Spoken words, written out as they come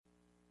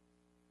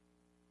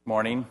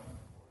Morning.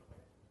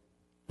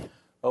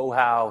 Oh,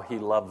 how he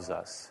loves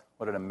us.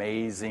 What an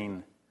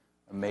amazing,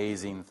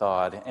 amazing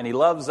thought. And he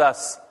loves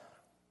us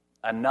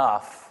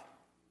enough.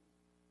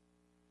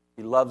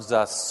 He loves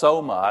us so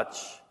much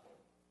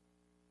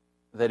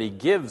that he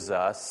gives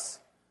us.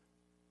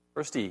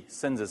 First, he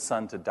sends his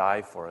son to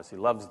die for us. He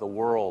loves the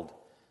world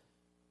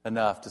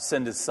enough to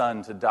send his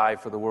son to die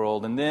for the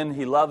world. And then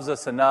he loves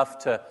us enough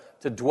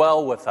to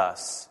dwell with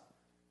us,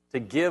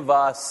 to give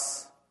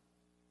us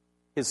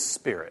his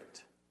Spirit.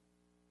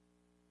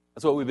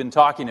 That's what we've been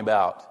talking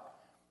about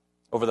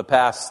over the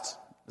past,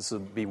 this will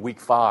be week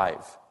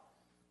 5.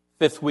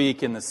 5th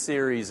week in the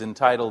series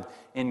entitled,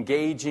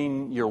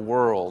 Engaging Your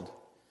World.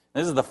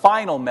 And this is the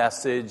final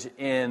message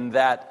in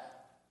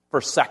that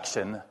first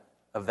section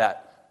of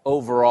that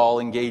overall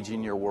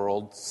Engaging Your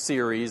World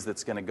series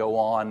that's going to go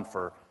on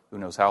for who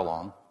knows how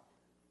long.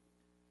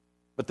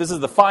 But this is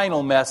the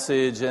final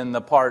message in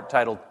the part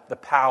titled, The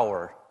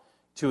Power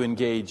to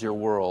Engage Your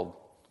World.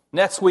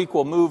 Next week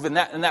we'll move, and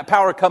that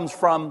power comes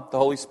from the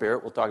Holy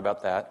Spirit. We'll talk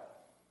about that.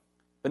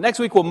 But next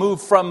week we'll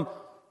move from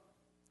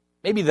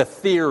maybe the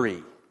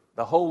theory,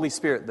 the Holy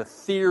Spirit, the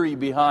theory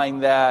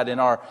behind that in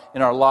our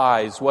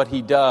lives, what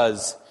He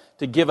does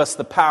to give us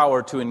the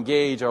power to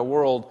engage our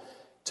world,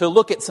 to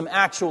look at some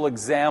actual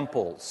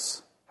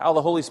examples, how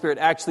the Holy Spirit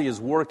actually is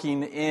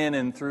working in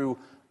and through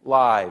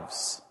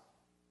lives.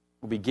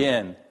 We'll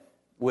begin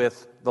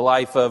with the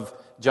life of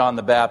John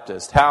the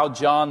Baptist, how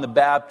John the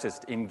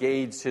Baptist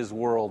engaged his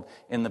world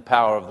in the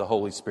power of the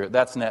Holy Spirit.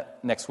 That's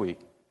next week.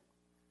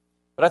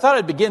 But I thought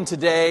I'd begin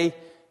today,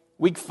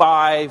 week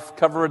 5,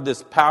 covered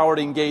this power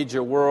to engage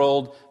your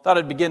world. Thought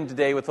I'd begin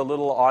today with a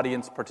little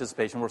audience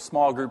participation. We're a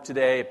small group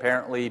today.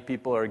 Apparently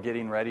people are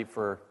getting ready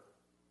for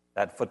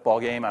that football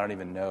game. I don't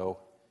even know.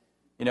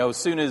 You know, as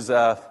soon as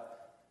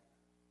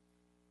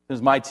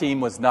my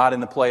team was not in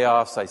the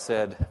playoffs, I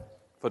said,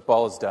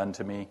 football is done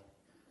to me.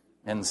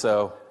 And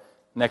so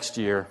next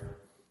year,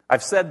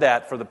 I've said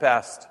that for the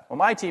past,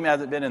 my team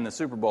hasn't been in the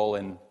Super Bowl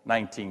in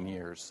 19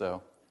 years,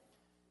 so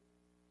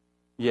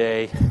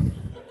yay.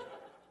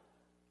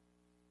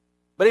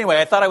 But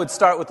anyway, I thought I would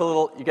start with a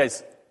little, you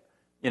guys,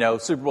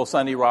 Super Bowl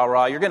Sunday,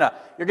 rah-rah. You're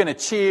gonna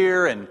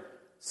cheer and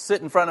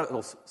sit in front of,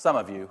 well, some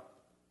of you,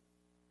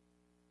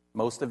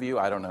 most of you,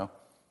 I don't know,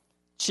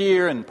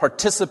 cheer and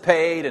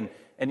participate, and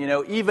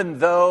even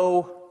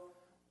though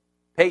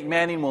Peyton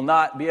Manning will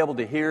not be able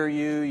to hear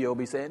you, you'll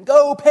be saying,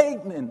 "Go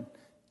Peyton!" and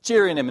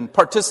cheering him and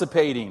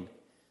participating.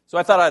 So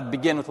I thought I'd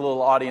begin with a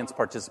little audience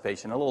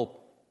participation, a little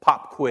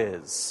pop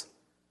quiz.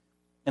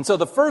 And so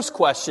the first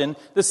question,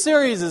 the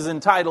series is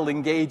entitled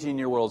Engaging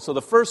Your World. So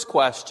the first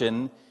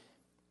question,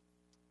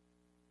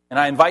 and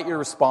I invite your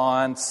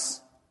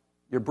response,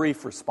 your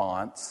brief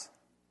response.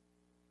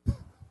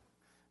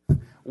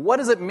 What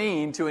does it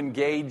mean to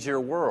engage your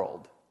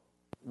world?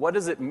 What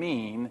does it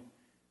mean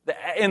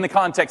in the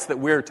context that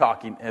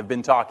have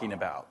been talking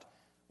about?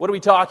 What are we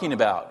talking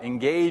about?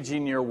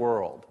 Engaging your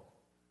world.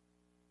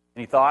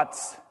 Any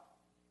thoughts?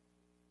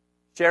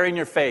 Sharing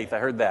your faith, I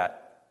heard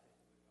that.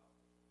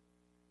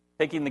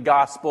 Taking the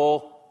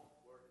gospel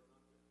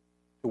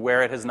to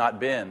where it has not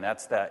been.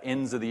 That's the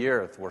ends of the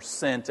earth. We're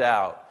sent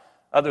out.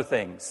 Other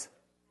things.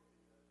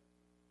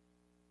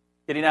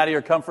 Getting out of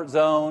your comfort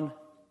zone.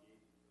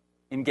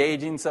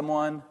 Engaging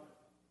someone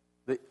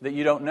that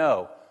you don't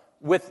know.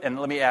 And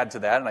let me add to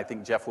that, and I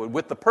think Jeff would,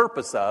 with the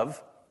purpose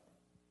of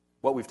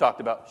what we've talked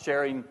about,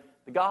 sharing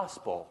the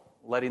gospel,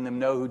 letting them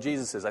know who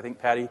Jesus is. I think,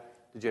 Patty,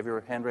 did you have your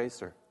hand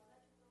raised? Or?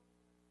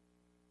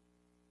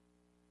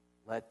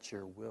 Let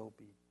your will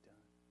be done.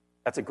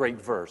 That's a great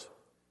verse.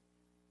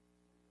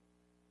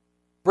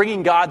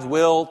 Bringing God's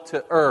will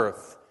to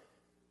earth.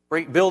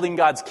 Building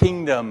God's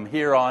kingdom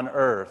here on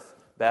earth.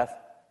 Beth?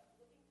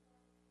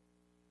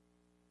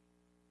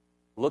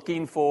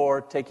 Looking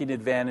for, taking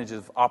advantage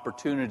of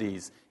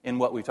opportunities in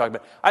what we've talked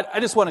about. I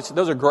just want to,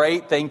 those are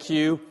great, thank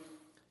you.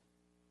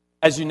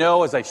 As you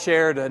know, as I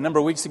shared a number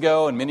of weeks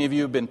ago, and many of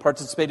you have been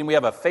participating, we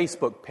have a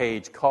Facebook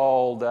page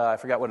called, I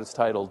forgot what it's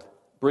titled,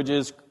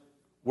 Bridges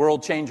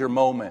World Changer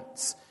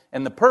Moments.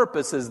 And the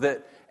purpose is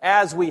that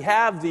as we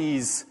have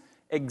these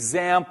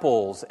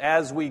examples,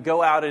 as we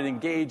go out and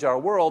engage our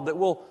world, that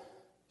we'll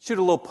shoot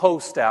a little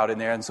post out in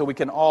there, and so we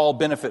can all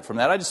benefit from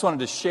that. I just wanted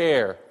to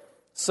share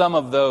some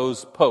of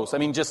those posts. I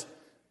mean,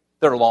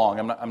 they're long.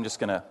 I'm just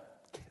going to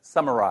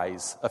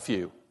summarize a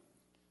few.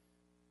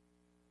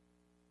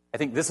 I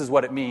think this is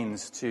what it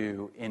means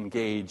to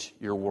engage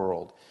your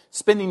world.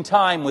 Spending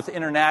time with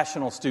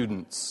international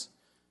students.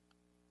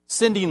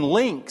 Sending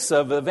links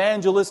of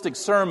evangelistic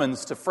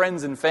sermons to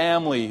friends and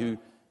family who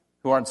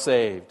aren't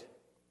saved.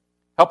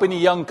 Helping a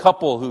young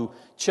couple who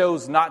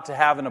chose not to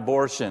have an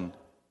abortion.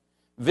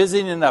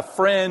 Visiting a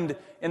friend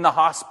in the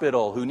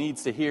hospital who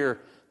needs to hear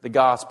the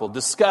gospel.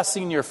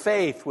 Discussing your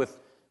faith with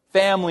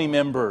family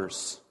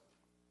members.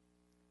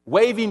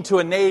 Waving to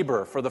a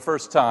neighbor for the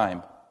first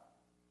time.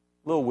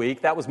 A little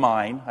weak. That was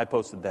mine. I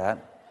posted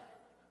that.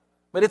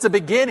 But it's a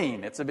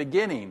beginning. It's a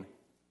beginning.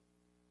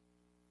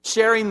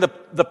 Sharing the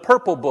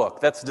Purple Book,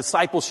 that's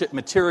discipleship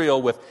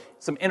material with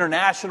some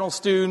international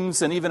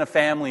students and even a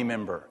family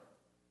member.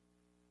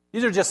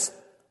 These are just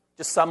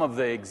some of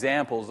the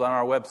examples on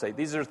our website.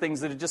 These are things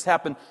that have just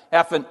happened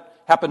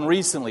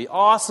recently.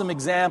 Awesome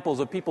examples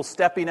of people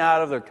stepping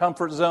out of their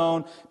comfort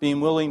zone,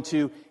 being willing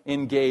to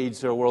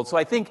engage their world. So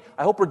I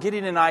hope we're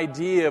getting an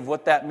idea of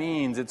what that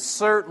means. It's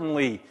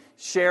certainly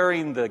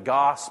sharing the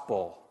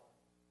gospel,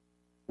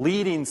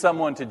 leading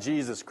someone to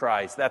Jesus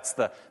Christ. That's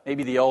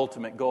maybe the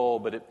ultimate goal,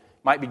 but it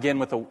might begin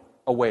with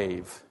a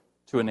wave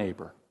to a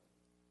neighbor.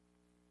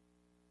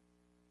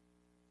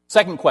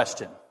 Second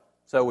question.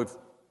 So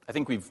I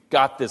think we've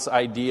got this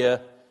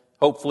idea.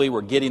 Hopefully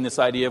we're getting this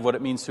idea of what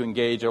it means to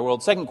engage our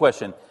world. Second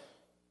question.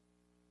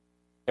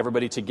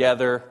 Everybody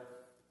together.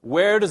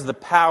 Where does the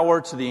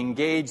power to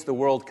engage the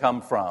world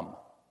come from?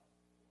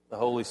 The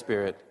Holy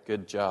Spirit.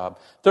 Good job.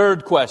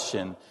 Third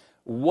question.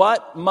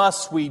 What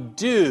must we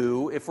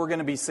do if we're going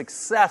to be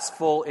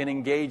successful in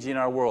engaging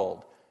our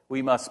world?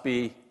 We must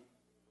be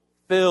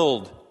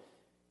filled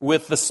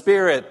with the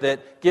Spirit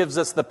that gives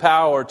us the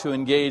power to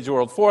engage the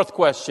world. Fourth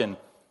question.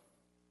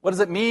 What does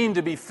it mean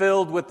to be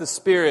filled with the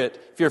Spirit?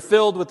 If you're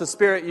filled with the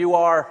Spirit, you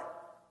are...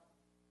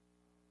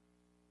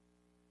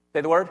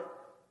 Say the word?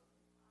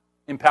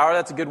 Empowered,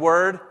 that's a good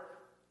word.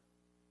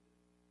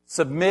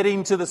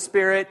 Submitting to the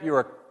Spirit, you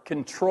are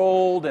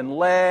controlled and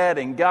led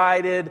and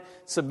guided,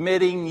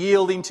 submitting,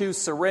 yielding to,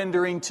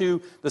 surrendering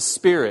to the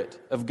Spirit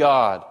of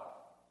God.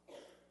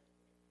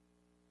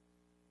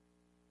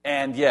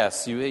 And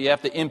yes, you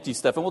have to empty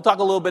stuff. And we'll talk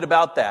a little bit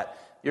about that.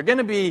 You're going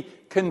to be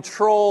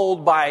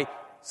controlled by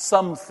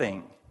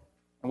something.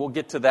 And we'll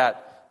get to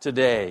that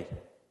today.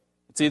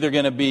 It's either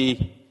going to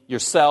be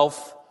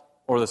yourself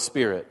or the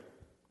Spirit.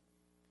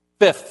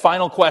 Fifth,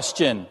 final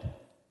question.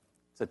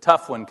 It's a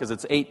tough one because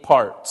it's 8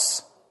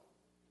 parts.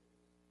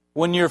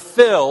 When you're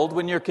filled,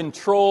 when you're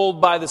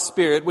controlled by the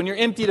Spirit, when you're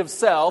emptied of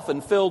self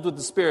and filled with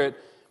the Spirit,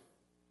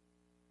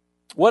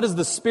 what does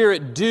the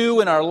Spirit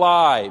do in our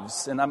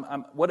lives? And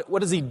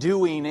what is He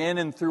doing in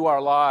and through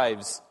our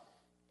lives?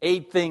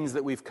 8 things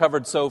that we've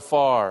covered so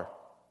far.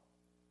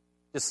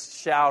 Just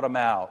shout them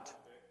out.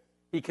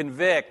 He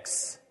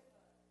convicts.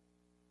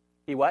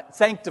 He what?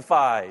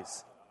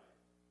 Sanctifies.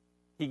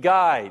 He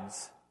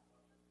guides.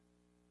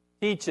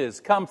 Teaches,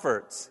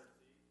 comforts,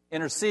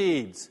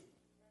 intercedes,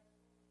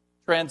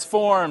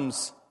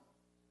 transforms.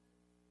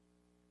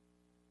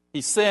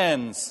 He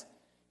sends.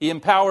 He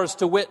empowers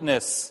to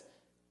witness.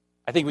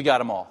 I think we got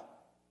them all.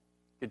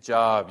 Good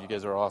job. You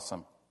guys are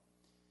awesome.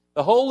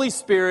 The Holy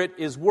Spirit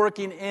is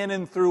working in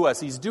and through us.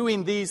 He's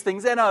doing these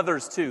things and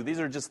others too. These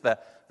are just the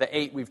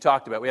 8 we've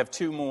talked about. We have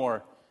 2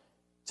 more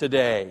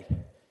today.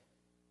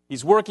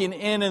 He's working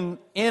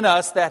in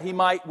us that He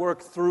might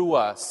work through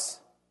us.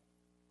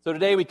 So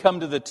today we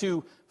come to the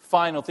 2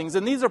 final things,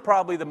 and these are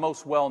probably the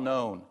most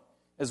well-known.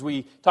 As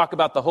we talk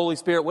about the Holy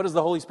Spirit, what does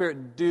the Holy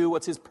Spirit do?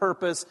 What's His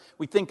purpose?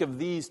 We think of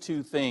these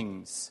 2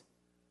 things.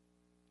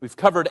 We've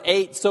covered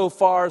 8 so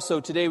far,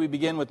 so today we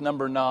begin with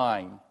number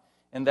 9,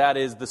 and that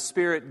is the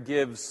Spirit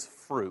gives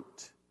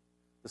fruit.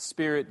 The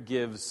Spirit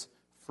gives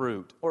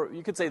fruit. Or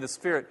you could say the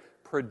Spirit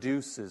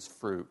produces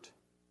fruit.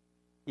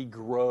 He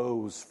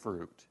grows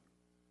fruit.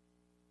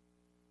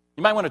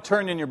 You might want to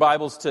turn in your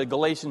Bibles to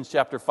Galatians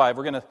chapter 5.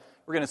 We're going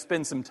to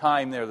spend some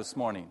time there this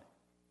morning.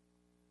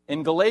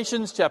 In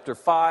Galatians chapter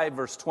 5,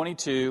 verse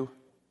 22,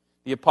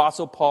 the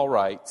Apostle Paul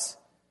writes,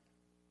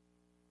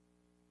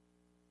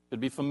 you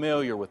should be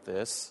familiar with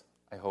this,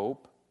 I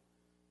hope.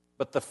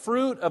 But the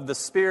fruit of the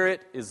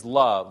Spirit is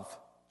love,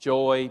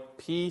 joy,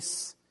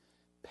 peace,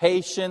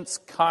 patience,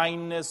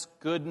 kindness,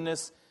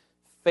 goodness,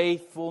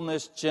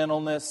 faithfulness,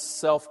 gentleness,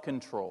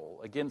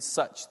 self-control. Against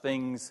such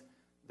things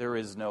there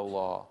is no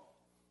law.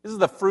 This is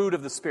the fruit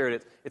of the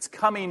Spirit. It's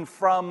coming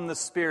from the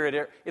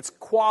Spirit. It's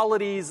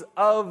qualities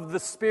of the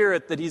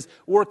Spirit that He's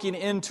working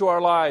into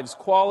our lives.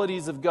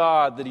 Qualities of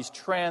God that He's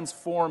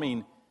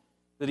transforming,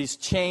 that He's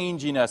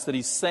changing us, that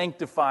He's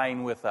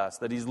sanctifying with us,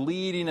 that He's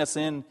leading us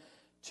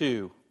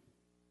into.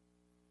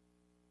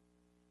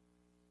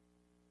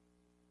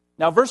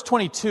 Now, verse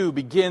 22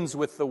 begins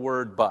with the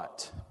word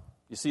but.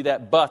 You see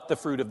that? But the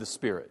fruit of the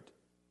Spirit.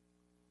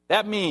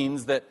 That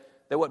means that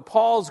what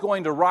Paul's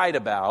going to write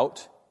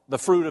about, the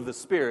fruit of the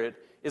Spirit,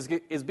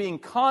 is being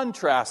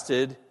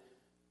contrasted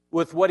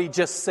with what he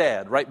just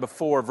said right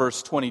before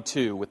verse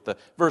 22, with the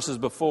verses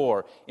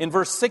before. In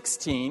verse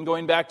 16,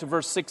 going back to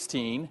verse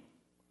 16,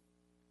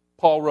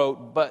 Paul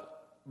wrote,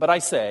 But I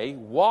say,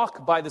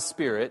 walk by the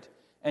Spirit,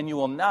 and you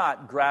will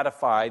not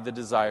gratify the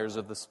desires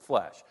of the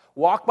flesh.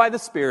 Walk by the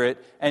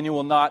Spirit, and you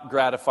will not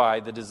gratify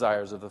the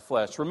desires of the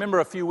flesh. Remember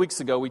a few weeks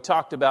ago, we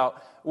talked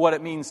about what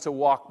it means to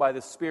walk by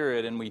the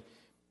Spirit, and we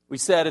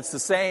said it's the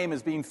same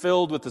as being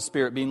filled with the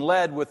Spirit, being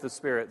led with the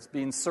Spirit,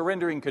 being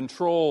surrendering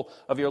control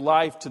of your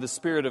life to the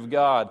Spirit of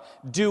God,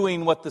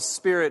 doing what the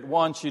Spirit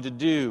wants you to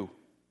do.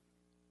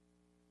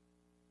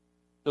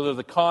 So there's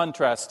a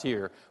contrast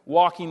here.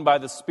 Walking by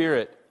the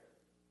Spirit,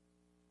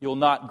 you'll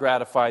not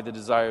gratify the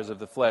desires of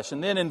the flesh.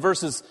 And then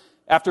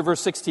after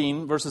verse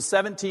 16, verses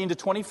 17 to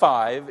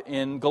 25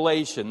 in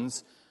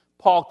Galatians,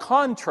 Paul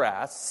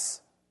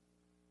contrasts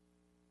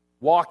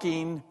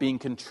walking, being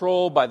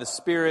controlled by the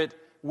Spirit,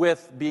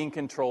 with being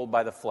controlled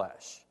by the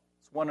flesh.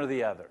 It's one or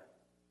the other.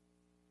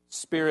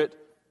 Spirit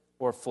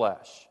or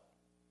flesh.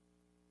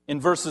 In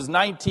verses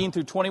 19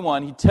 through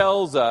 21, he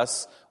tells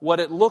us what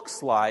it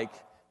looks like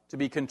to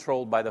be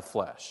controlled by the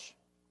flesh.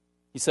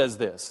 He says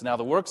this, "Now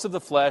the works of the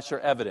flesh are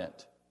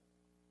evident: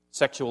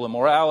 sexual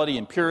immorality,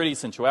 impurity,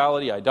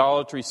 sensuality,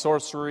 idolatry,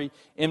 sorcery,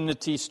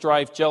 enmity,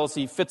 strife,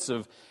 jealousy, fits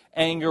of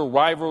anger,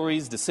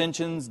 rivalries,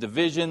 dissensions,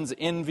 divisions,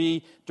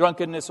 envy,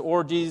 drunkenness,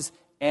 orgies,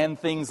 and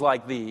things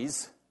like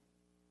these."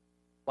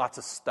 Lots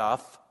of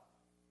stuff.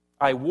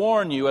 "I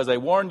warn you, as I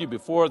warned you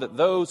before, that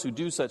those who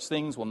do such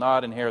things will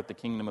not inherit the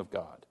kingdom of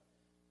God."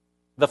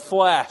 The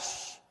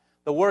flesh,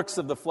 the works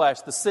of the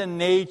flesh, the sin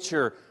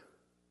nature,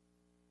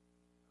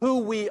 who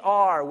we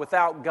are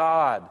without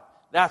God.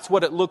 That's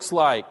what it looks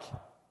like.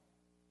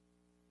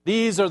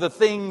 These are the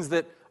things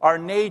that our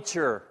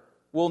nature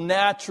will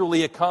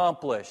naturally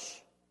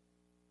accomplish.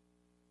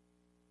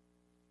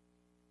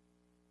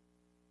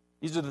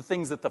 These are the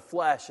things that the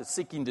flesh is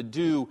seeking to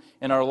do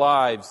in our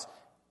lives.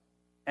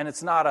 And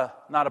it's not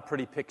a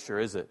pretty picture,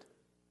 is it?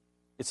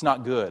 It's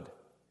not good.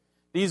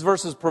 These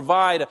verses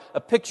provide a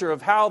picture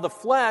of how the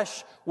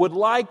flesh would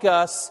like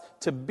us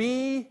to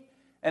be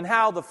and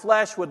how the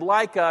flesh would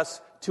like us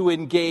to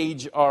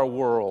engage our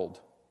world.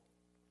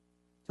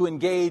 To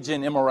engage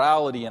in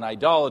immorality and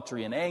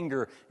idolatry and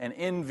anger and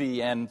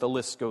envy, and the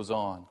list goes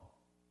on.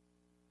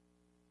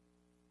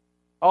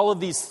 All of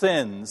these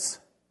sins,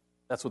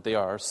 that's what they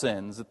are,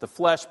 sins, that the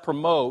flesh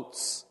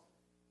promotes.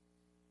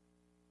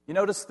 You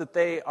notice that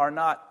they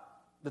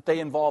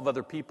involve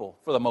other people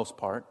for the most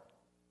part.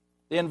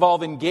 They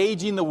involve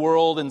engaging the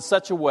world in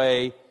such a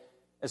way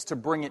as to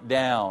bring it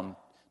down,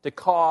 to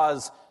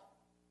cause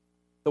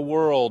the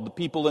world, the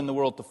people in the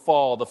world to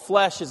fall. The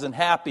flesh isn't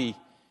happy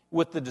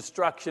with the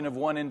destruction of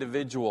one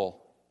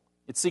individual.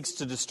 It seeks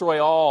to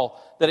destroy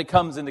all that it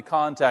comes into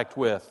contact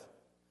with.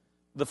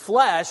 The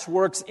flesh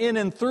works in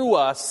and through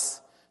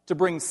us to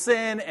bring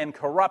sin and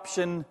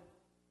corruption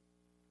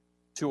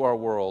to our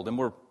world, and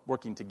we're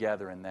working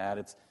together in that.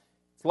 It's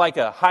like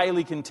a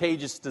highly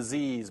contagious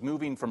disease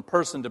moving from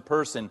person to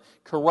person,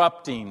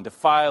 corrupting,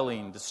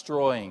 defiling,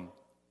 destroying.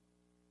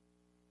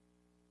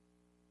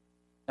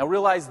 Now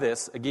realize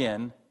this,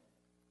 again,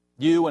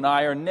 you and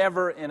I are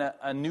never in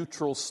a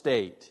neutral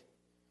state.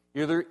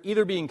 You're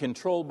either being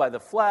controlled by the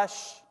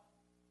flesh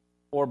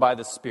or by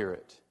the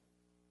Spirit.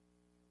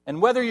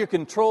 And whether you're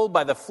controlled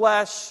by the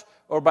flesh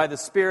or by the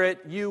Spirit,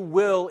 you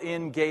will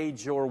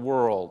engage your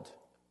world.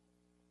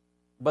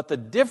 But the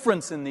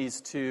difference in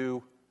these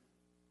two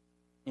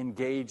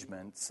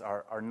engagements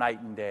are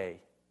night and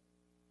day,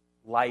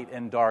 light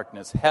and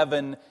darkness,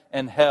 heaven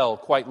and hell,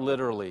 quite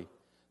literally.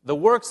 The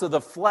works of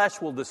the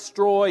flesh will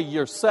destroy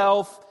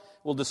yourself,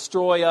 will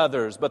destroy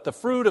others, but the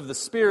fruit of the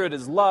Spirit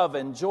is love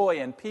and joy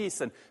and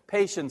peace and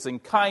patience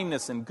and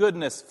kindness and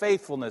goodness,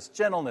 faithfulness,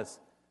 gentleness,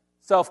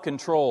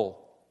 self-control.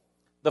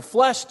 The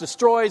flesh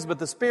destroys, but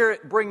the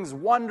Spirit brings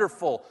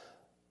wonderful,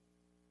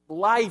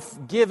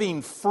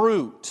 life-giving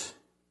fruit.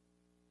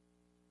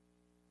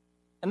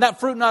 And that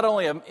fruit not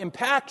only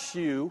impacts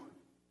you,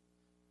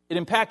 it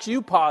impacts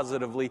you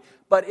positively,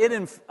 but it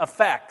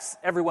affects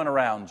everyone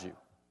around you.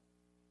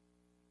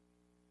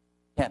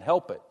 Can't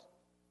help it.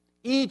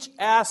 Each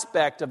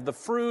aspect of the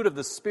fruit of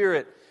the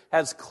Spirit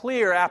has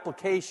clear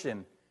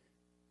application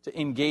to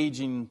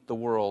engaging the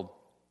world.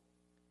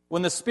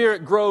 When the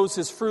Spirit grows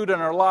His fruit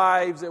in our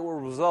lives, it will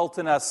result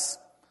in us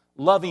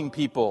loving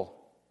people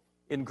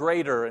in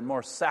greater and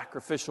more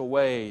sacrificial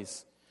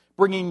ways,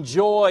 bringing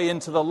joy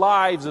into the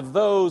lives of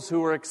those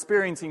who are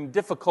experiencing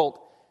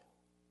difficult,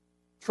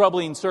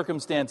 troubling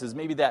circumstances.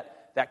 Maybe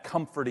that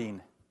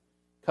comforting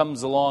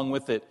comes along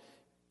with it.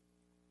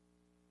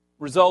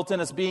 Result in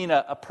us being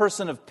a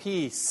person of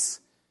peace,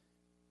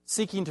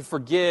 seeking to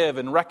forgive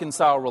and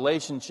reconcile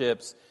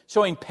relationships,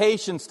 showing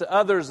patience to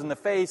others in the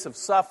face of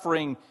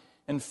suffering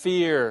and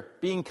fear,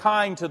 being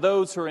kind to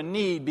those who are in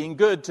need, being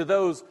good to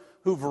those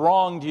who've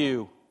wronged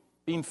you,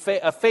 being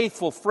a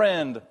faithful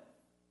friend,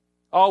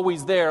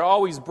 always there,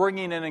 always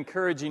bringing an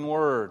encouraging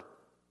word,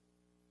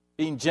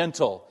 being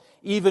gentle,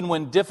 even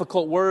when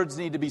difficult words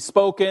need to be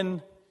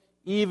spoken,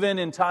 even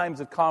in times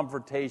of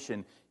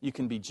confrontation, you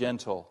can be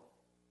gentle.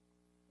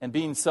 And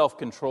being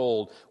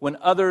self-controlled. When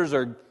others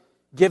are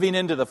giving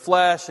into the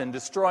flesh and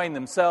destroying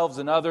themselves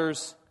and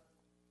others,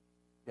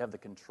 you have the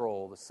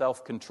control, the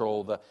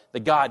self-control, the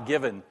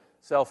God-given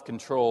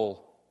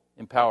self-control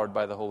empowered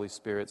by the Holy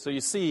Spirit. So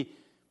you see,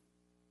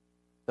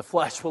 the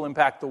flesh will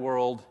impact the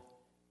world.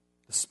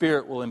 The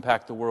Spirit will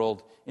impact the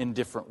world in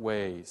different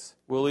ways.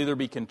 We'll either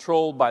be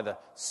controlled by the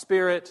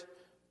Spirit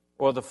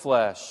or the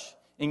flesh,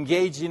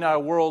 engaging our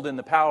world in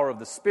the power of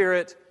the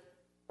Spirit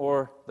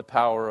or the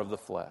power of the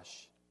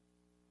flesh.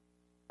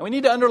 And we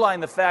need to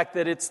underline the fact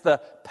that it's the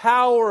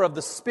power of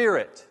the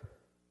Spirit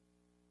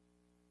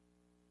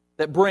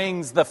that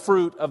brings the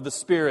fruit of the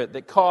Spirit,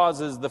 that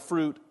causes the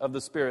fruit of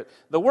the Spirit.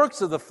 The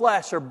works of the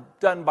flesh are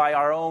done by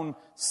our own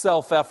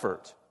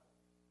self-effort.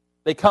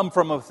 They come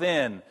from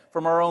within,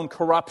 from our own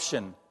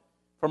corruption,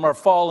 from our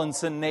fallen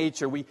sin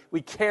nature.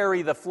 We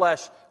carry the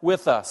flesh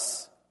with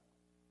us.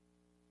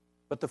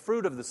 But the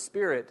fruit of the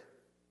Spirit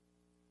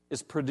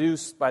is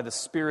produced by the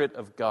Spirit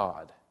of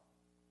God.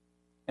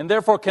 And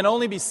therefore can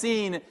only be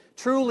seen,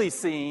 truly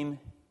seen,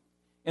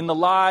 in the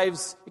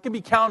lives, it can be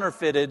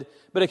counterfeited,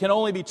 but it can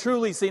only be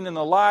truly seen in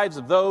the lives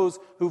of those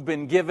who've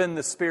been given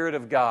the Spirit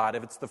of God.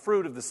 If it's the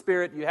fruit of the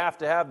Spirit, you have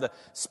to have the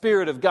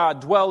Spirit of God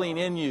dwelling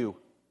in you,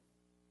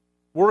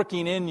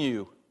 working in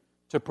you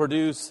to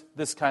produce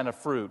this kind of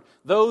fruit.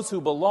 Those who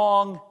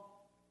belong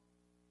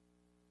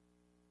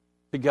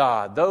to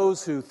God,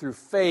 those who through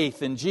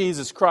faith in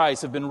Jesus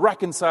Christ have been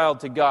reconciled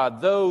to God,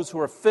 those who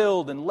are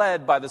filled and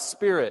led by the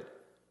Spirit,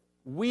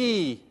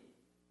 we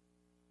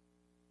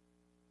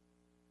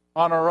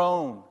on our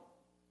own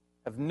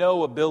have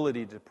no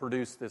ability to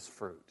produce this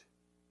fruit.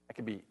 That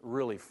can be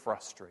really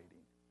frustrating.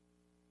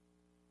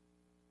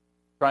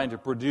 Trying to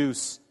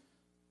produce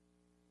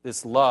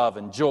this love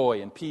and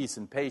joy and peace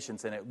and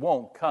patience, and it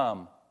won't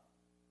come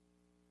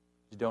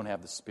if you don't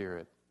have the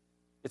Spirit.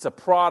 It's a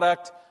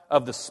product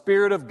of the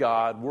Spirit of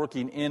God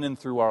working in and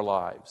through our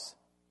lives.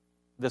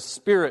 The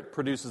Spirit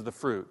produces the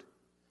fruit.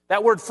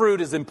 That word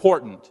fruit is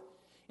important.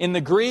 In the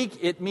Greek,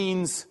 it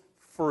means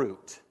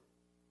fruit.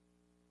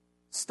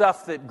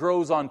 Stuff that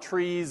grows on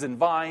trees and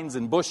vines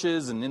and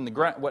bushes and in the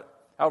ground,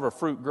 however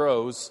fruit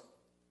grows.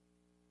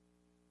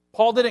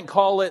 Paul didn't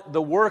call it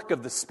the work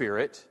of the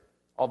Spirit,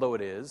 although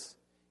it is.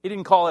 He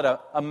didn't call it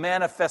a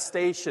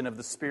manifestation of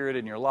the Spirit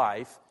in your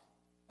life,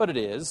 but it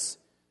is.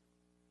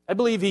 I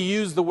believe he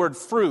used the word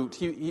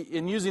fruit.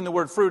 In using the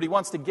word fruit, he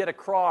wants to get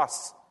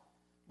across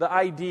the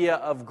idea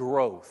of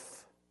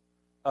growth.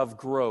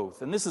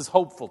 And this is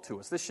hopeful to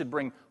us. This should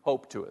bring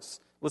hope to us.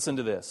 Listen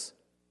to this.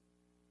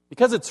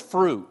 Because it's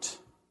fruit,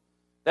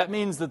 that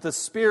means that the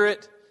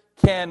Spirit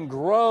can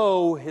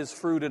grow His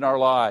fruit in our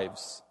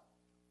lives.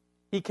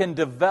 He can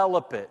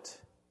develop it.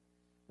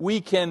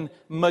 We can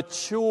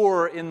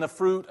mature in the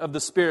fruit of the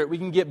Spirit. We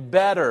can get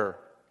better.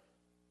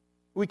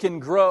 We can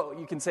grow.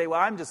 You can say, well,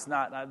 I'm just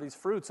not, these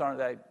fruits aren't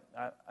that,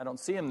 I don't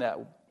see them that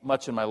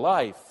much in my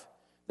life.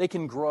 They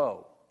can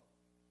grow.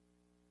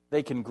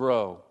 They can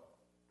grow.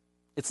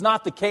 It's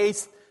not the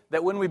case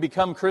that when we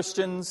become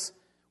Christians,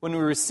 when we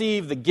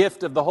receive the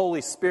gift of the Holy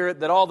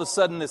Spirit, that all of a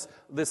sudden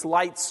this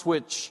light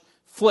switch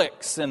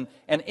flicks and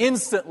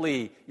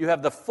instantly you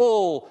have the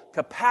full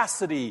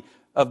capacity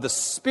of the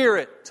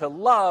Spirit to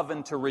love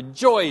and to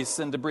rejoice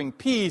and to bring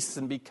peace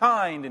and be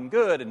kind and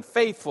good and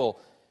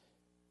faithful.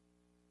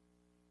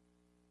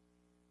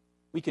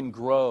 We can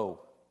grow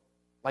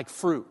like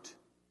fruit.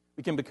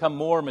 We can become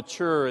more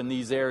mature in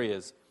these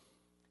areas.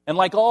 And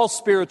like all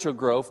spiritual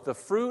growth, the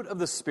fruit of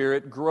the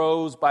Spirit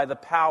grows by the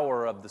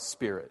power of the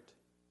Spirit.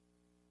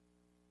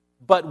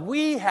 But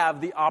we have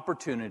the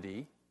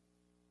opportunity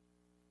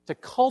to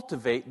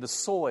cultivate the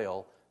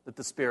soil that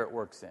the Spirit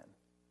works in.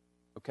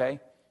 Okay?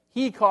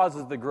 He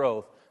causes the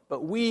growth,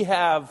 but we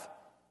have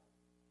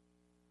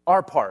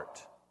our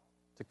part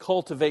to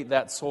cultivate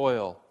that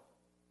soil.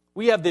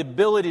 We have the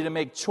ability to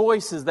make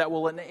choices that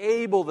will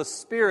enable the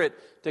Spirit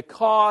to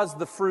cause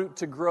the fruit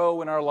to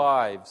grow in our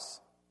lives.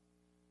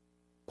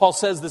 Paul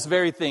says this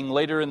very thing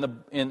later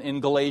in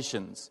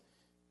Galatians.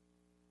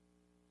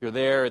 If you're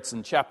there, it's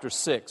in chapter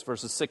 6,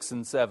 verses 6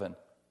 and 7. It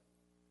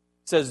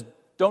says,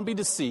 don't be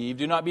deceived,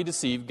 do not be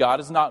deceived, God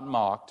is not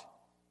mocked.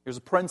 Here's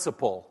a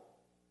principle.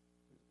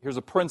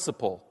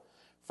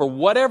 For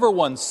whatever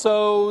one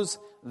sows,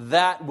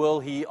 that will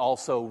he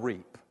also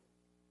reap.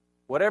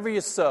 Whatever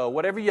you sow,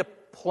 whatever you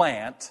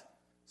plant,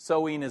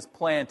 sowing is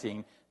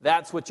planting,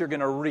 that's what you're going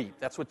to reap.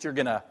 That's what you're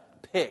going to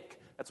pick.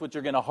 That's what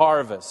you're going to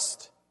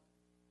harvest.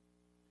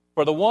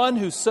 For the one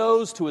who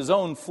sows to his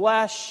own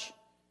flesh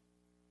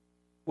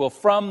will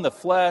from the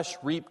flesh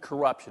reap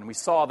corruption. We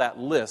saw that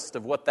list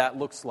of what that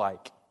looks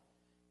like.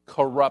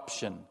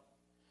 Corruption.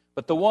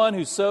 But the one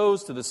who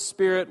sows to the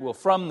Spirit will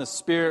from the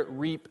Spirit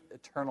reap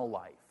eternal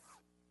life.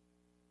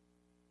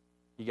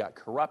 You got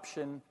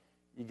corruption,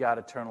 you got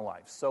eternal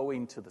life.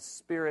 Sowing to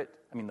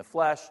the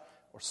flesh,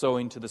 or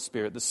sowing to the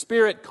Spirit. The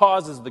Spirit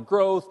causes the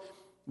growth,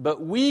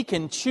 but we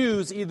can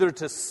choose either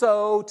to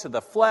sow to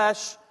the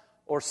flesh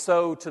or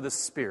sow to the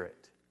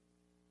Spirit.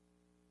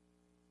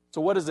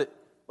 So what does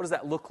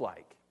that look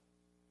like?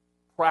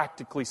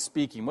 Practically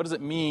speaking, what does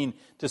it mean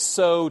to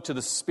sow to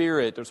the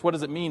Spirit? Or what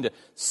does it mean to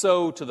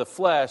sow to the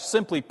flesh?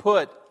 Simply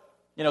put,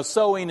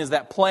 sowing is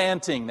that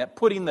planting, that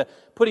putting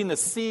the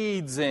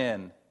seeds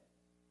in.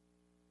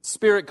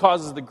 Spirit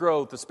causes the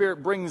growth. The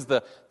Spirit brings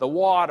the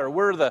water.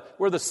 We're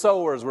the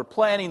sowers. We're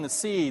planting the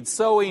seeds.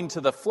 Sowing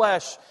to the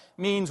flesh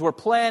means we're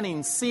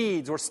planting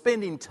seeds. We're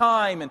spending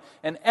time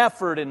and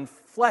effort in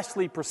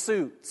fleshly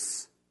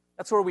pursuits.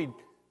 That's where we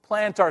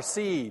plant our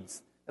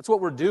seeds. That's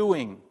what we're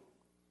doing.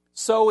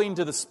 Sowing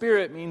to the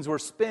Spirit means we're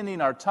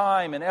spending our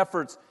time and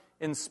efforts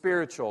in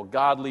spiritual,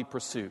 godly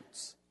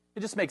pursuits. It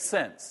just makes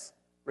sense,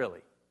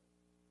 really.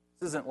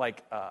 This isn't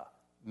like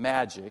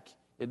magic.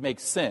 It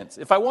makes sense.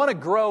 If I want to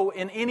grow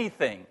in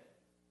anything,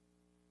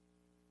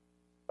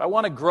 if I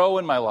want to grow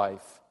in my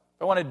life, if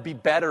I want to be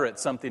better at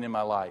something in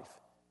my life.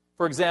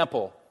 For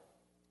example,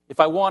 if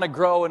I want to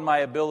grow in my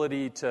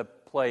ability to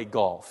play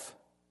golf,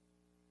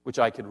 which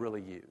I could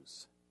really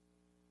use,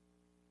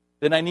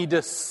 then I need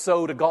to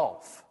sow to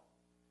golf.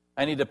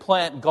 I need to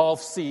plant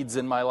golf seeds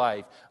in my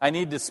life. I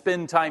need to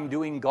spend time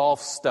doing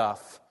golf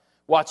stuff,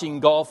 watching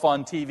golf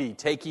on TV,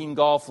 taking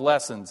golf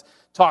lessons,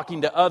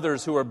 talking to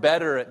others who are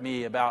better at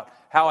me about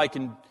how I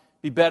can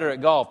be better at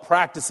golf,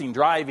 practicing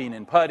driving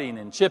and putting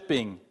and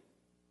chipping,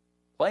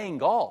 playing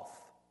golf,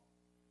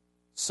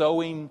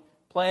 sowing,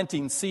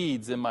 planting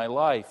seeds in my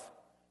life.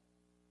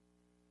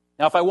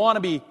 Now, if I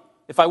want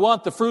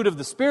the fruit of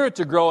the Spirit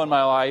to grow in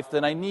my life,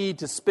 then I need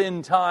to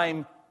spend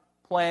time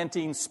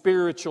planting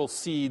spiritual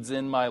seeds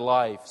in my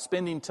life,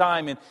 spending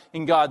time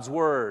in God's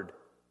Word,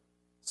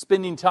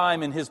 spending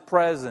time in His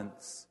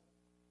presence,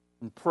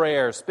 in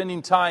prayer,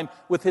 spending time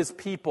with His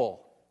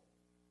people,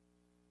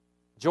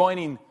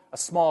 joining a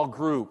small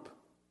group,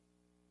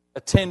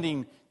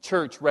 attending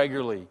church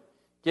regularly,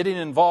 getting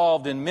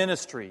involved in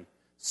ministry,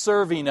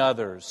 serving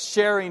others,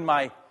 sharing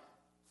my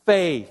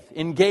faith,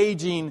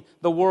 engaging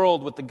the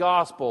world with the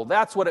gospel.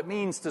 That's what it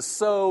means to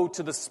sow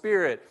to the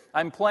Spirit.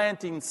 I'm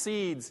planting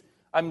seeds.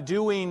 I'm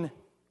doing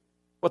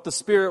what the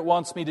Spirit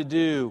wants me to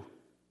do.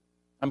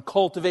 I'm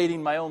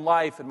cultivating my own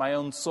life and my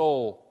own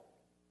soul.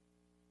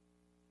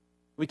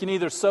 We can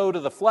either sow to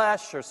the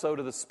flesh or sow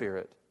to the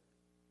Spirit.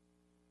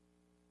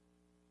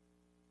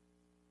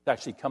 It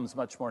actually comes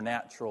much more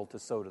natural to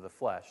sow to the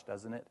flesh,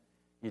 doesn't it?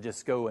 You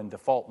just go in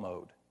default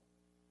mode.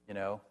 You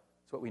know,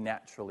 it's what we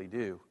naturally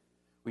do.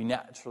 We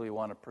naturally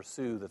want to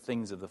pursue the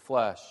things of the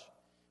flesh.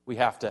 We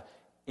have to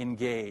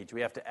engage.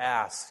 We have to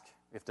ask.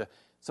 We have to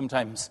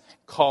sometimes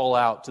call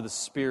out to the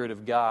Spirit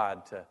of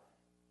God to,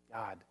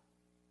 God,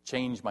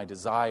 change my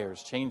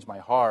desires, change my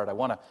heart. I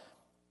want to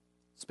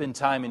spend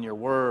time in your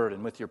Word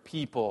and with your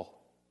people.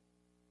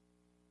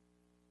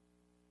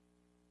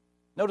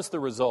 Notice the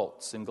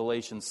results in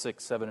Galatians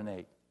 6, 7, and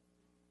 8.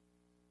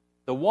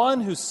 The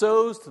one who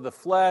sows to the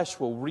flesh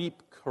will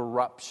reap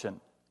corruption.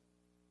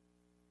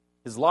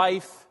 His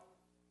life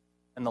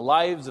and the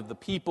lives of the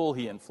people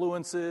he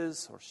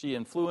influences or she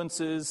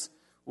influences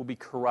will be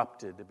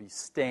corrupted, they'll be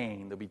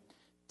stained, they'll be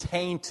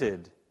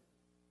tainted.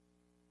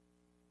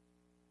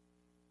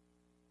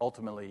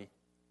 Ultimately,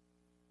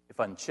 if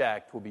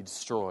unchecked, will be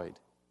destroyed.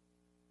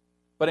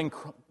 But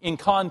in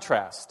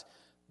contrast,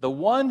 the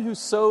one who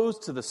sows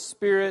to the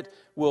Spirit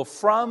will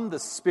from the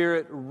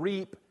Spirit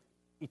reap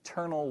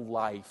eternal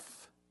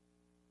life.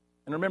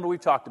 And remember, we've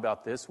talked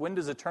about this. When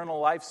does eternal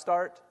life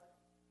start?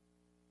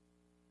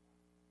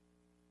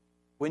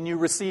 When you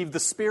receive the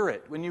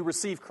Spirit, when you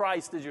receive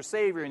Christ as your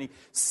Savior and He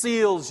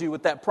seals you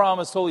with that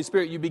promised Holy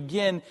Spirit, you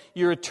begin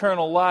your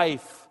eternal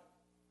life.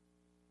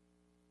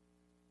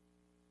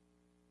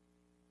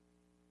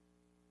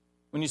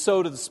 When you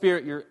sow to the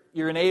Spirit,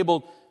 you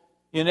enable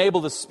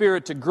the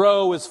Spirit to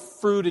grow His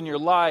fruit in your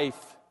life.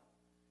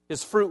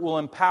 His fruit will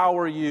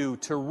empower you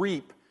to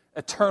reap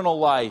eternal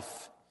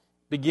life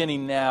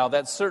beginning now.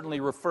 That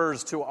certainly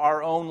refers to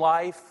our own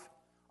life,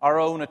 our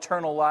own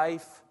eternal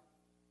life.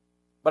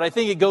 But I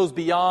think it goes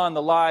beyond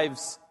the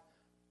lives,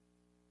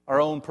 our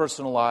own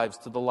personal lives,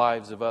 to the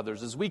lives of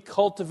others. As we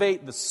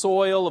cultivate the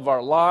soil of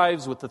our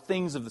lives with the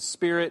things of the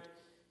Spirit,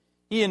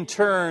 He in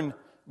turn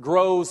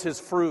grows His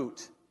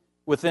fruit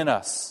within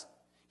us.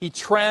 He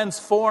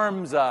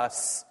transforms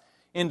us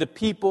into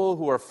people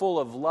who are full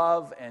of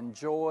love and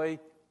joy,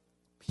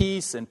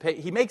 peace and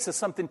He makes us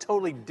something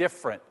totally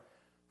different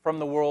from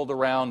the world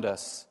around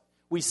us.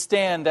 We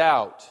stand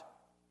out.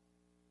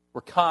 We're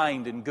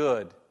kind and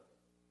good,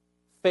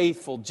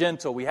 faithful,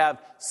 gentle. We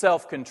have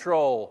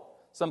self-control,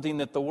 something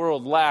that the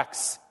world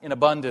lacks in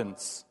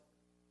abundance.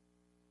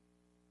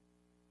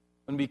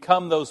 When we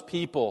become those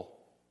people,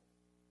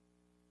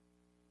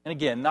 and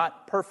again,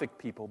 not perfect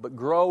people, but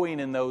growing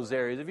in those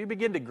areas. If you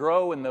begin to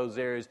grow in those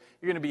areas,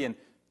 you're going to be in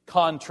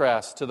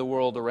contrast to the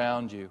world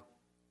around you.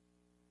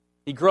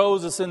 He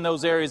grows us in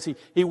those areas.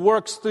 He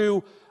works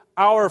through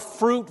our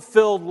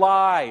fruit-filled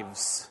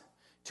lives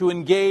to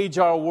engage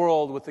our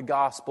world with the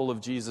gospel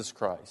of Jesus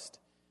Christ.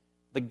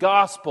 The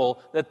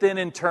gospel that then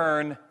in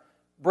turn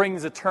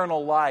brings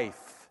eternal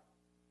life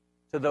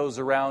to those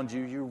around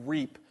you. You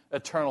reap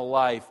eternal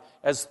life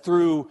as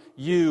through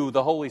you,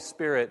 the Holy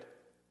Spirit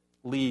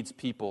leads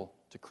people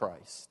to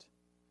Christ.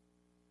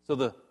 So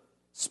the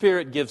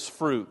Spirit gives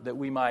fruit that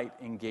we might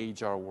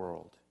engage our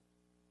world.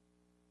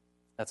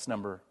 That's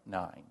number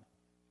 9.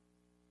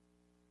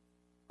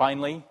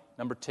 Finally,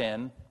 number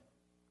 10,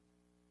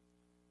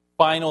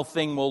 final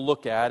thing we'll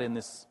look at in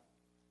this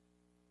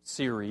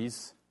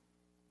series,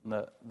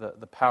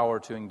 the power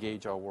to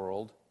engage our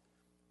world.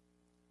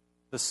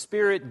 The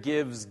Spirit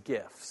gives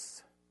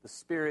gifts. The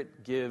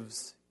Spirit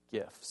gives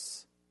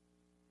gifts.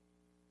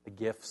 The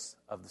gifts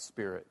of the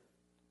Spirit.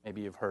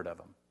 Maybe you've heard of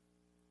them.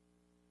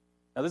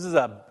 Now, this is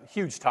a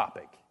huge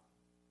topic,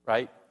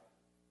 right?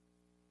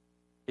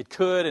 It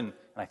could, and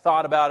I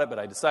thought about it, but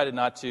I decided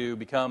not to,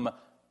 become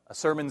a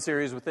sermon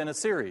series within a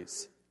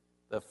series.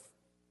 The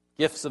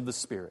gifts of the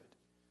Spirit.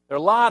 There are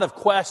a lot of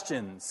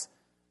questions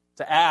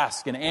to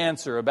ask and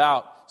answer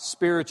about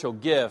spiritual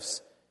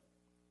gifts.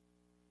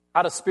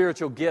 How do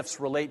spiritual gifts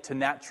relate to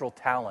natural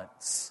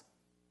talents?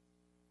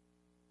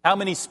 How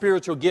many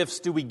spiritual gifts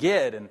do we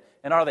get, and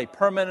are they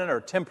permanent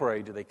or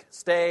temporary? Do they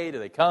stay? Do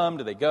they come?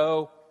 Do they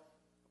go?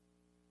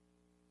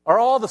 Are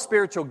all the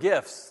spiritual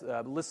gifts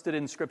listed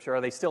in Scripture,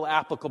 are they still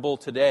applicable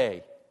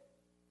today?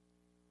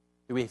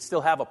 Do we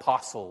still have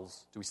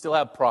apostles? Do we still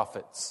have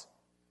prophets?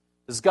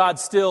 Does God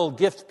still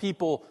gift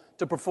people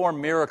to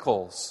perform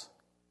miracles?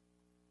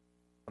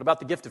 What about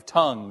the gift of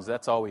tongues?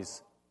 That's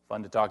always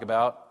fun to talk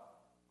about.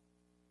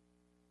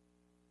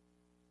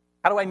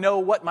 How do I know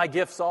what my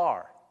gifts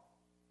are?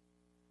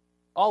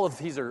 All of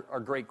these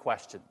are great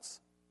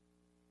questions,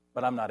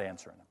 but I'm not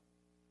answering them.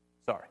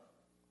 Sorry.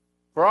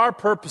 For our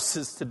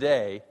purposes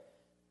today,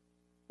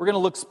 we're going to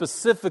look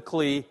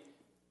specifically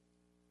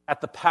at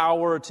the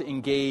power to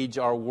engage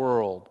our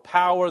world,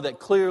 power that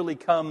clearly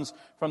comes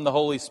from the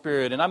Holy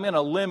Spirit. And I'm going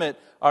to limit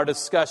our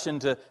discussion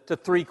to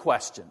 3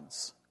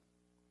 questions.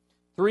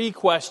 3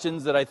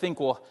 questions that I think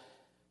will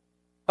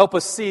help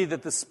us see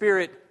that the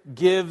Spirit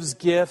gives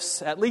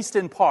gifts, at least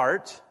in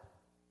part.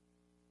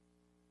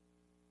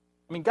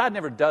 I mean, God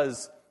never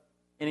does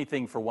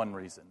anything for one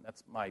reason.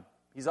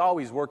 He's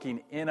always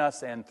working in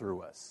us and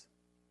through us.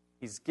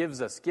 He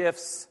gives us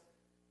gifts.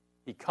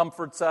 He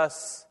comforts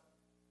us.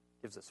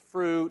 Gives us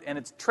fruit. And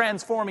it's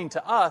transforming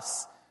to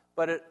us,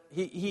 but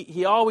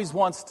he always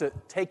wants to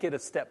take it a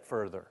step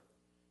further,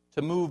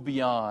 to move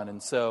beyond.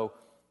 And so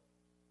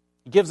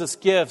He gives us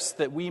gifts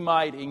that we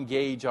might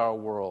engage our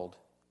world.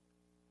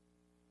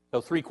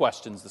 So 3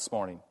 questions this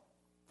morning.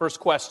 First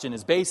question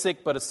is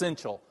basic but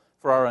essential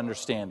for our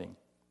understanding.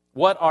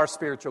 What are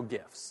spiritual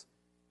gifts?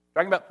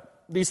 Talking about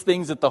these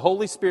things that the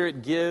Holy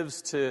Spirit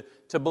gives to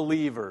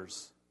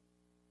believers.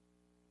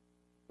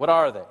 What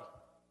are they?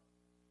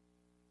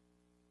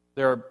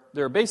 There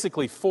are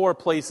basically 4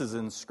 places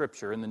in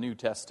Scripture, in the New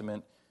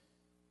Testament,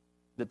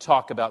 that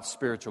talk about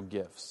spiritual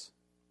gifts.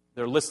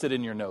 They're listed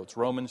in your notes.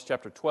 Romans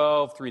chapter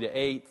 12,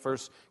 3-8. 1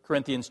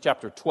 Corinthians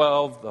chapter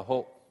 12,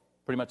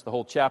 pretty much the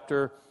whole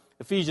chapter.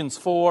 Ephesians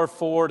 4,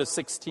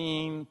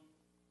 4-16.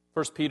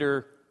 1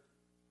 Peter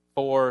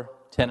 4,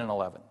 10 and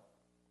 11.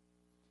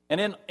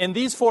 And in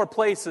these 4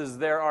 places,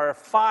 there are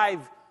 5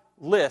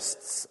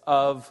 lists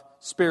of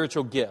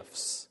spiritual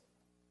gifts.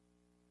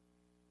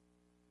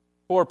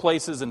 4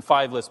 places and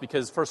 5 lists,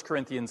 because 1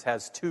 Corinthians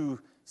has 2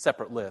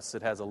 separate lists.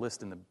 It has a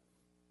list in the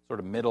sort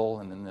of middle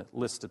and then the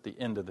list at the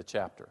end of the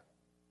chapter.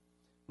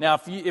 Now,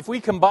 if we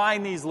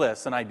combine these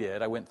lists, and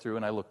I went through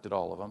and I looked at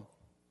all of them,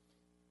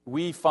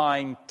 we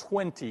find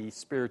 20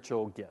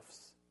 spiritual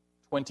gifts,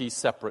 20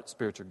 separate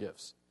spiritual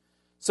gifts.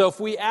 So if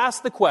we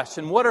ask the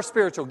question, what are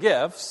spiritual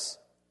gifts?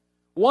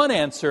 One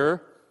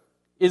answer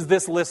is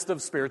this list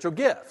of spiritual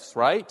gifts,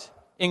 right?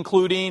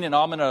 Including, and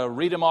I'm going to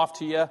read them off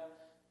to you.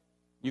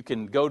 You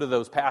can go to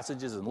those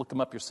passages and look them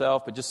up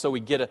yourself, but just so we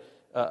get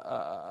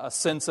a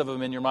sense of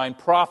them in your mind.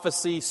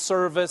 Prophecy,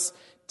 service,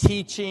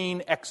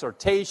 teaching,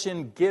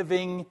 exhortation,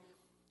 giving,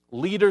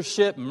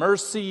 leadership,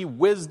 mercy,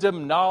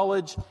 wisdom,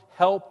 knowledge,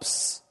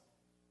 helps,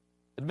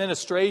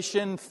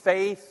 administration,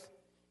 faith,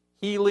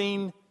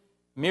 healing,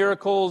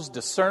 miracles,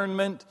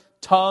 discernment,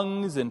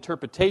 tongues,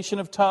 interpretation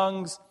of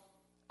tongues,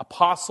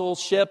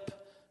 apostleship,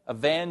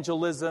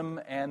 evangelism,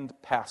 and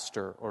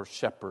pastor or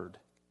shepherd.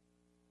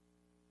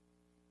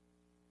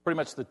 Pretty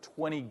much the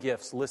 20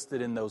 gifts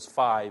listed in those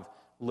 5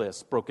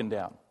 lists broken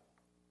down.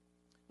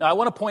 Now, I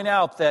want to point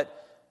out that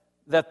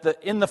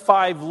in the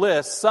 5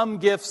 lists, some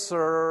gifts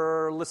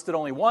are listed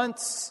only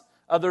once,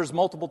 others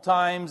multiple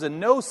times,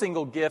 and no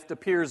single gift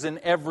appears in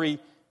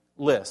every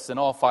list, in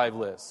all 5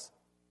 lists.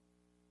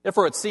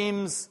 Therefore, it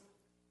seems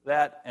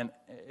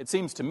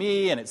to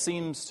me, and it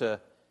seems to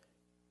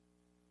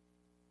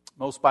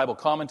most Bible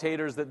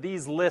commentators, that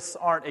these lists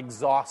aren't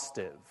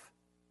exhaustive.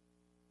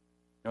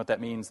 You know what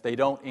that means? They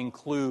don't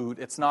include,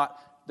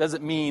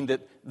 doesn't mean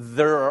that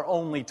there are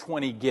only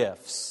 20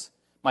 gifts.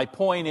 My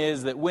point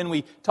is that when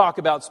we talk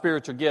about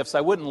spiritual gifts,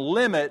 I wouldn't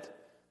limit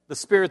the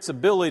Spirit's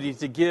ability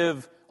to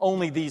give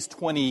only these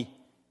 20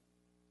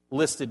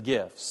 listed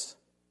gifts.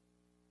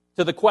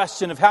 To the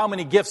question of how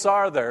many gifts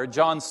are there,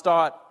 John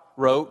Stott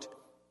wrote,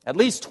 at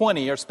least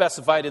 20 are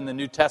specified in the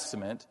New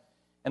Testament,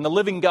 and the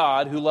living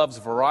God, who loves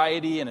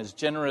variety and is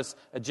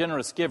a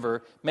generous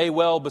giver, may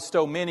well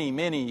bestow many,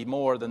 many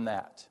more than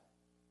that.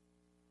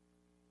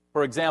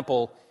 For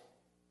example,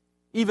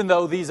 even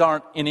though these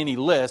aren't in any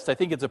list, I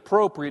think it's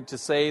appropriate to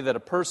say that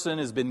a person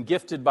has been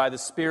gifted by the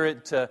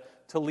Spirit to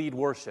lead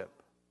worship,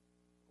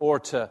 or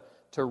to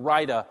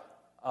write a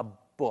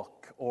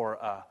book, or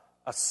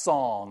a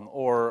song,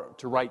 or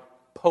to write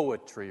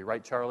poetry.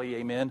 Right, Charlie?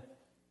 Amen?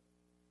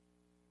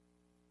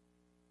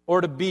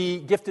 Or to be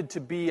gifted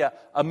to be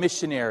a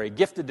missionary,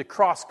 gifted to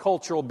cross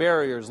cultural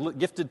barriers,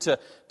 gifted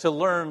to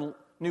learn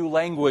new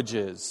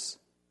languages.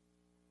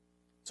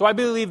 So I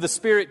believe the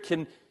Spirit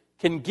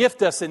can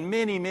gift us in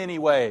many, many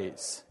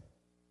ways.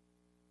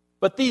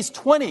 But these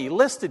 20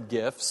 listed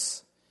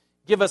gifts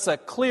give us a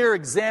clear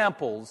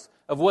examples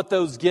of what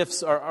those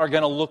gifts are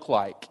going to look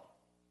like.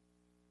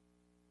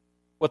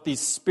 what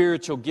these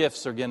spiritual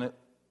gifts are going to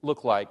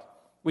look like.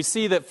 We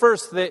see that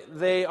first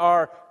they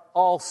are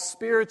all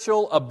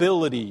spiritual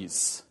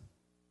abilities.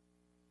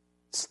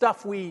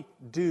 Stuff we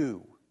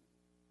do.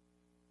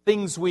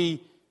 Things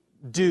we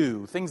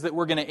do. Things that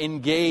we're going to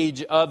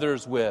engage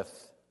others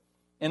with.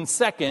 And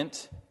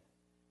second,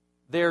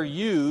 they're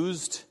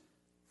used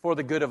for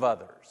the good of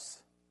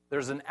others.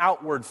 There's an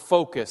outward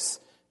focus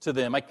to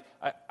them.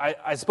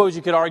 I suppose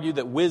you could argue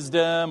that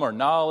wisdom or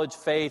knowledge,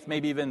 faith,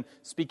 maybe even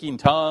speaking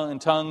in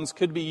tongues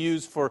could be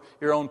used for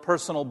your own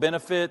personal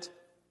benefit,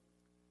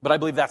 but I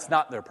believe that's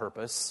not their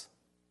purpose.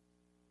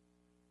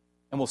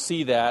 And we'll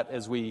see that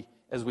as we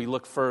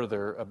look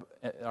further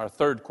at our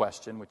third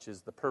question, which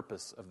is the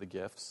purpose of the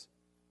gifts.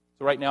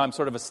 So right now I'm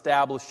sort of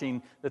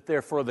establishing that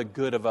they're for the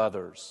good of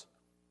others.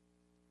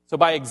 So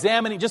by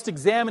examining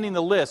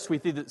the list, we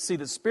see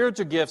that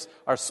spiritual gifts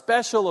are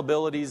special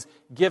abilities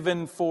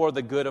given for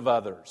the good of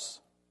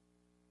others.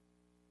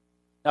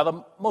 Now,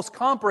 the most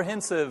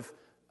comprehensive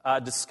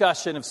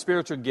discussion of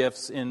spiritual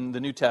gifts in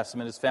the New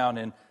Testament is found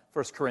in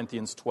 1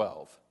 Corinthians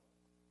 12.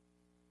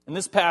 In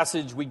this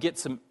passage, we get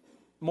some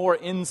more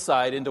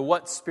insight into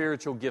what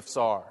spiritual gifts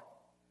are.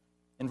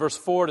 In verse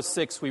 4 to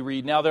 6, we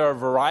read, "Now there are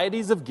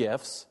varieties of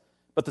gifts,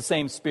 but the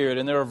same Spirit.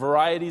 And there are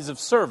varieties of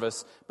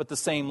service, but the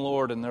same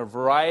Lord. And there are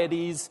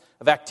varieties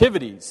of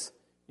activities."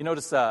 You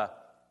notice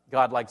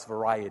God likes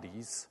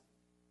varieties.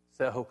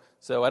 So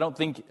I don't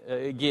think,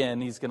 again,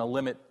 He's going to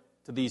limit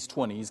to these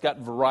 20. He's got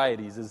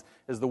varieties.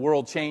 As the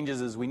world changes,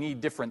 as we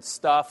need different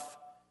stuff,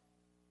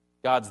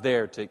 God's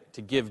there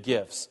to give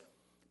gifts.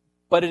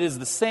 But it is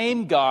the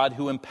same God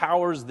who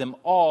empowers them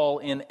all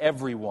in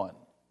everyone.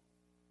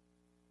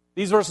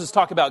 These verses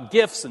talk about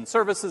gifts and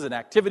services and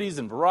activities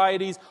and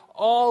varieties,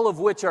 all of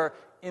which are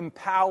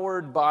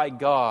empowered by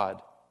God.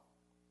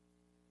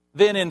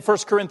 Then in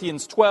 1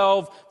 Corinthians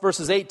 12,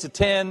 verses 8 to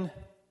 10,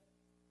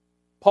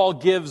 Paul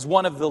gives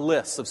one of the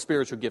lists of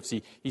spiritual gifts.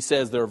 He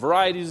says there are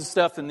varieties of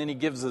stuff, and then he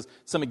gives us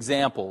some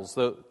examples.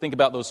 So think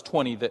about those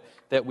 20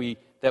 that we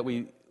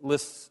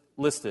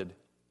listed.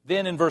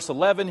 Then in verse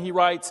 11 he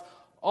writes,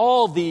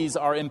 "All these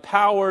are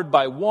empowered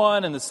by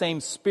one and the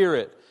same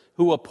Spirit,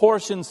 who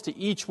apportions to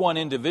each one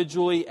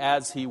individually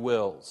as He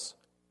wills."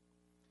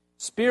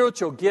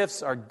 Spiritual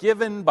gifts are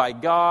given by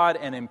God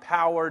and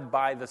empowered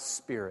by the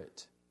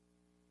Spirit.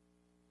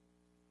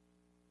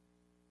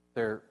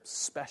 They're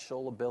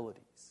special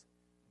abilities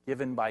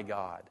given by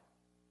God.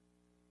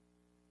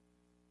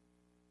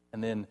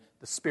 And then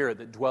the Spirit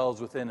that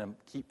dwells within them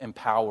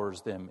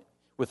empowers them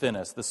within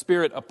us. The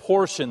Spirit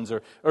apportions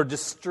or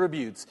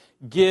distributes,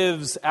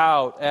 gives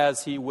out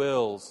as He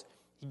wills.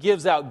 He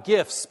gives out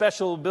gifts,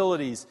 special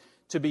abilities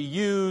to be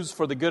used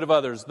for the good of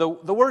others. The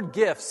word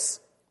gifts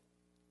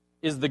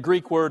is the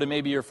Greek word, and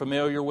maybe you're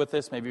familiar with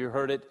this, maybe you've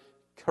heard it,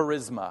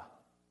 charisma.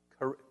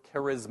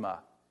 Charisma.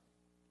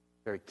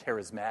 Very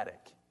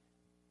charismatic.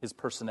 His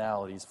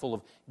personality is full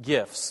of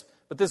gifts.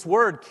 But this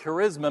word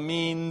charisma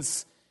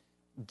means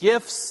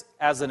gifts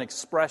as an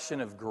expression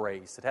of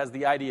grace. It has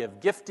the idea of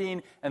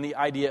gifting and the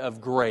idea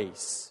of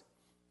grace.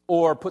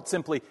 Or put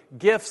simply,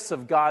 gifts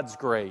of God's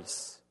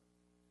grace.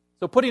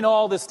 So putting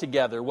all this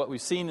together, what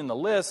we've seen in the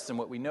list and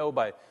what we know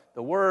by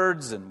the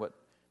words and what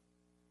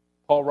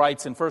Paul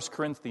writes in 1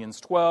 Corinthians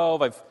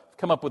 12, I've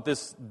come up with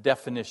this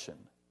definition.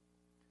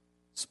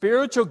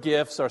 Spiritual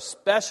gifts are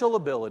special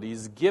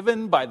abilities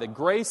given by the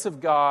grace of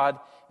God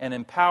and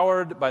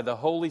empowered by the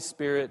Holy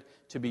Spirit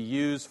to be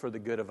used for the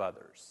good of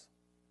others.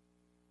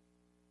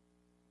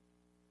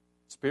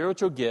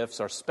 Spiritual gifts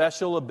are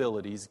special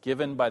abilities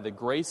given by the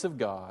grace of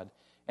God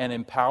and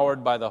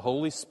empowered by the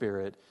Holy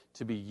Spirit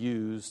to be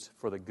used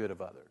for the good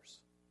of others.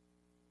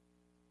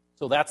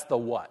 So that's the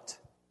what.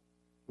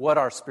 What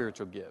are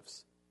spiritual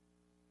gifts?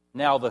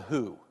 Now the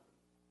who.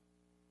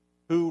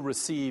 Who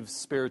receives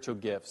spiritual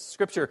gifts?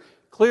 Scripture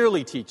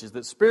clearly teaches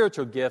that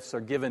spiritual gifts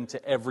are given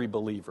to every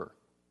believer.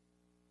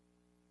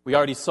 We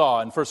already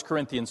saw in 1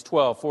 Corinthians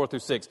 12, 4 through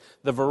 6,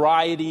 the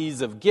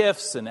varieties of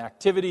gifts and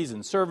activities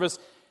and service,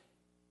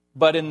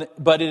 but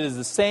it is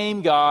the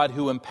same God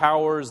who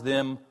empowers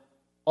them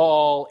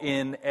all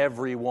in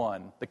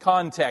everyone. The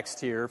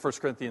context here, 1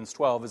 Corinthians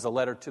 12, is a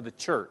letter to the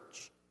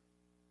church.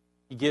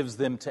 He gives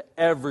them to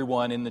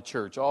everyone in the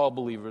church, all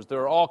believers. There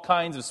are all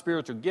kinds of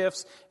spiritual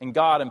gifts, and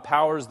God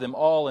empowers them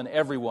all and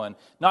everyone.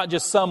 Not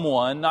just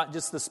someone, not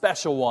just the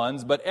special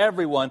ones, but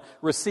everyone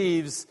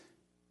receives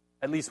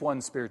at least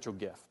one spiritual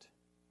gift.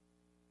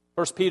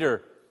 1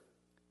 Peter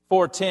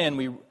 4:10,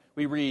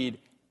 we read,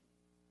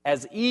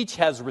 "As each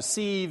has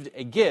received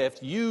a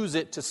gift, use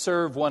it to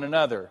serve one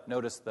another."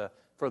 Notice the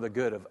for the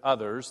good of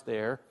others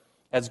there.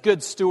 As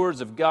good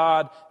stewards of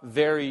God's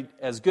varied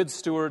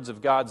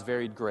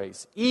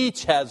grace.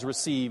 Each has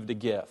received a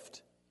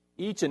gift.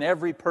 Each and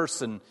every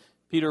person,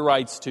 Peter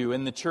writes to,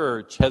 in the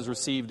church has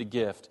received a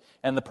gift.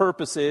 And the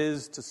purpose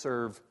is to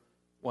serve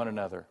one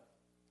another.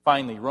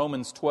 Finally,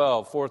 Romans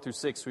 12, 4 through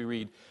 6, we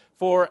read,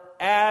 "For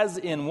as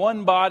in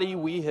one body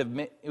we have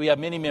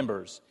many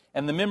members,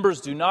 and the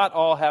members do not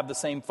all have the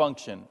same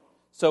function.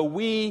 So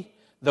we,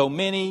 though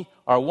many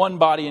are one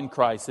body in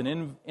Christ,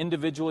 and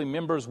individually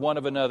members one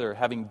of another,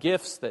 having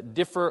gifts that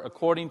differ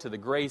according to the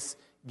grace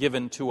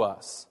given to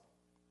us.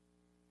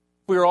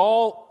 We are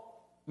all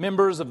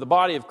members of the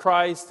body of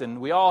Christ, and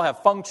we all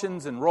have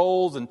functions and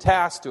roles and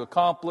tasks to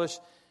accomplish.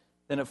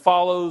 Then it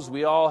follows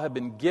we all have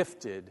been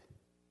gifted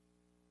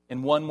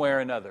in one way or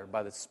another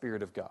by the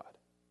Spirit of God.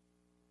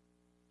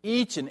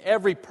 Each and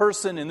every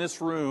person in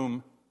this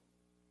room,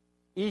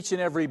 each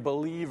and every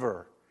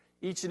believer,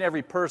 each and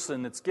every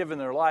person that's given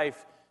their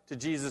life to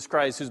Jesus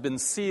Christ, who's been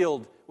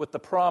sealed with the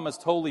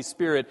promised Holy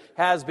Spirit,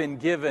 has been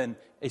given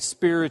a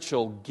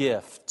spiritual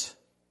gift.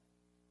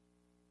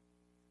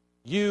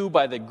 You,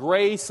 by the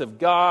grace of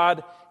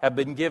God, have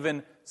been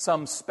given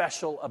some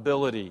special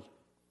ability.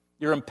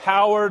 You're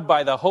empowered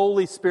by the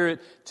Holy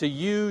Spirit to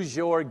use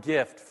your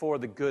gift for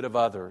the good of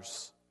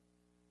others.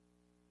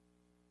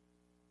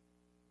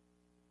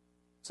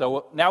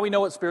 So now we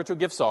know what spiritual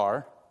gifts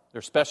are.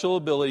 They're special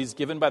abilities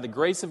given by the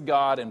grace of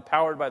God,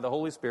 empowered by the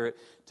Holy Spirit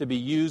to be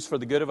used for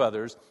the good of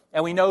others.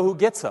 And we know who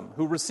gets them,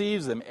 who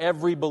receives them,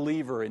 every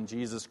believer in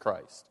Jesus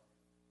Christ.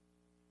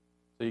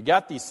 So you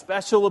got these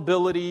special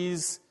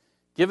abilities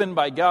given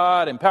by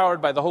God,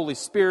 empowered by the Holy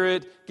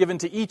Spirit, given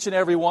to each and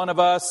every one of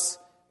us.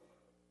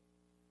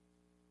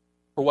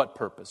 For what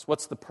purpose?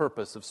 What's the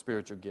purpose of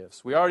spiritual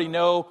gifts? We already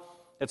know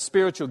that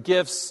spiritual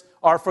gifts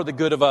are for the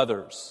good of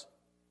others.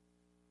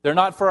 They're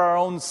not for our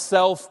own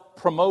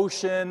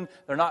self-promotion.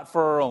 They're not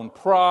for our own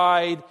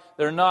pride.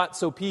 They're not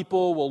so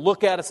people will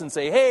look at us and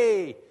say,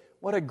 hey,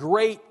 what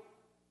great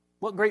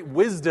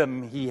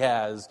wisdom he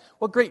has.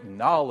 What great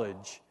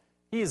knowledge.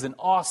 He is an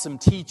awesome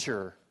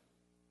teacher.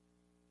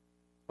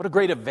 What a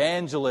great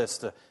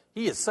evangelist.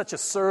 He is such a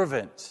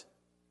servant,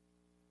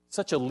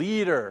 such a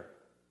leader.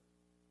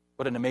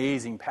 What an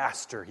amazing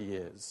pastor he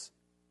is.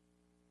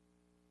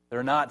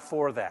 They're not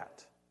for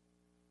that.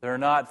 They're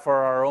not for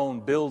our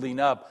own building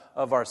up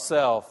of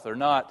ourselves. They're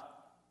not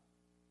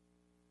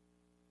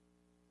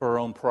for our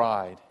own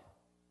pride.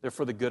 They're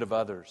for the good of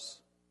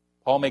others.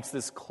 Paul makes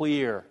this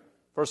clear.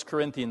 1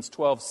 Corinthians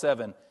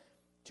 12:7.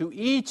 To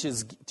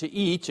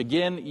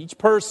each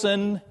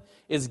person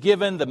is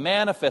given the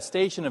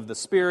manifestation of the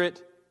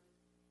Spirit.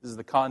 This is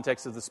the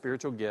context of the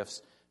spiritual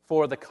gifts.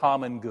 For the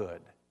common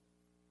good.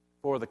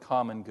 For the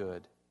common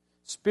good.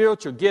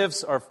 Spiritual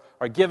gifts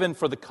are given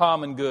for the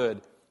common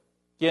good.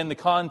 Again, the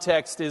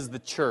context is the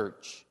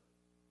church.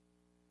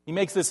 He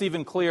makes this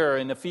even clearer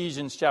in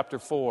Ephesians chapter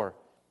 4,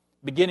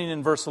 beginning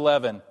in verse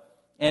 11.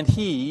 And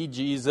he,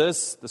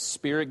 Jesus, the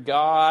Spirit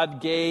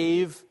God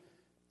gave.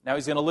 Now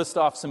he's going to list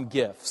off some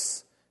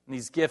gifts. And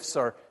these gifts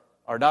are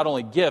not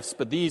only gifts,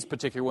 but these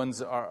particular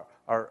ones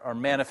are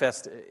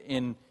manifest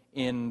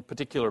in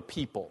particular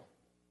people.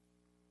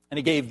 And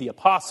he gave the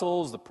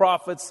apostles, the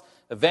prophets,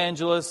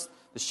 evangelists,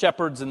 the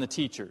shepherds, and the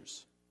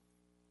teachers.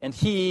 And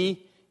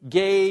he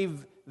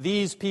gave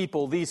these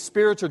people these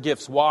spiritual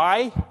gifts.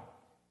 Why?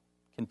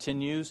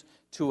 Continues,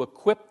 to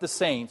equip the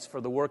saints for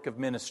the work of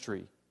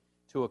ministry.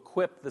 To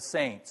equip the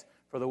saints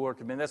for the work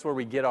of ministry. That's where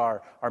we get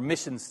our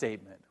mission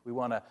statement. We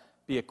want to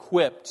be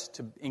equipped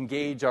to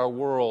engage our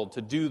world,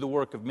 to do the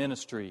work of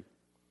ministry.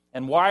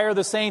 And why are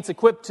the saints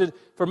equipped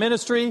for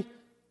ministry?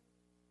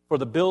 For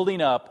the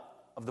building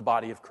up of the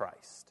body of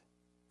Christ.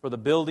 For the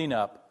building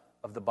up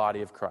of the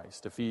body of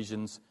Christ.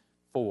 Ephesians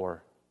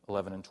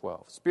 4:11 and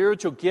 12.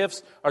 Spiritual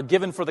gifts are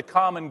given for the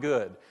common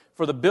good,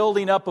 for the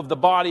building up of the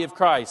body of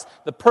Christ.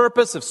 The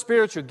purpose of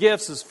spiritual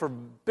gifts is for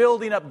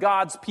building up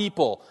God's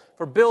people,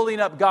 for building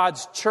up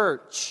God's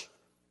church.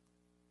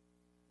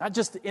 Not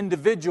just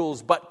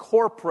individuals, but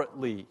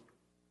corporately.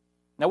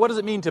 Now, what does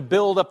it mean to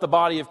build up the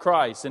body of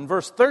Christ? In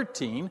verse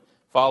 13,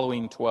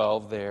 following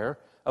 12 there,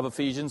 of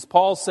Ephesians,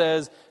 Paul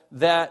says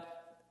that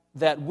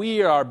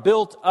we are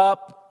built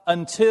up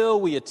until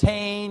we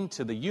attain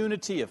to the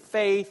unity of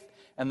faith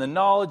and the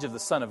knowledge of the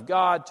Son of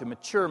God, to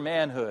mature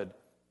manhood,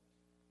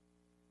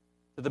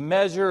 to the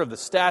measure of the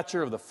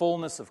stature of the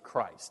fullness of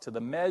Christ. To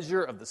the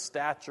measure of the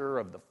stature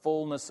of the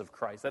fullness of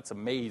Christ. That's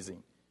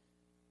amazing.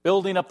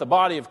 Building up the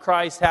body of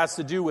Christ has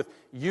to do with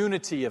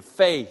unity of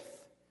faith.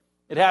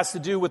 It has to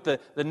do with the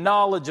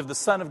knowledge of the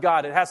Son of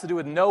God. It has to do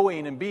with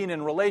knowing and being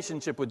in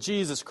relationship with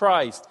Jesus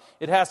Christ.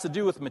 It has to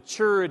do with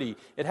maturity.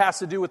 It has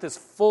to do with this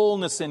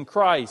fullness in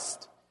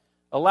Christ.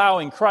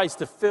 Allowing Christ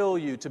to fill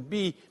you, to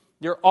be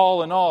your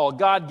all in all.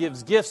 God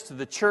gives gifts to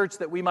the church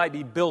that we might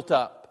be built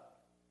up.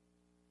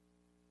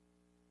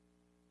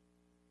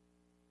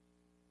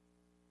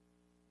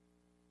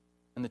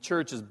 And the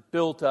church is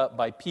built up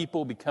by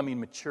people becoming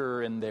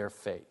mature in their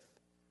faith.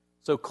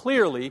 So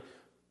clearly,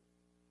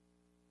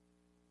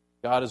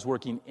 God is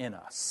working in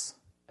us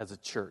as a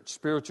church.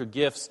 Spiritual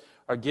gifts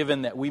are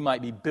given that we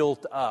might be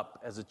built up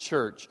as a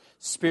church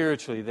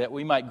spiritually, that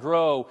we might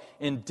grow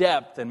in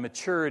depth and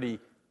maturity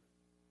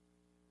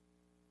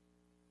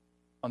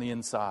on the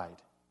inside.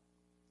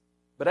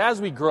 But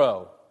as we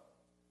grow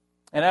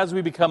and as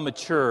we become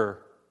mature,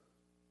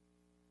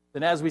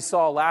 then as we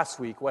saw last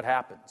week, what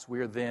happens? We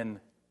are then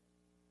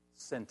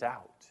sent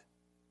out.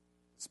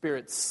 The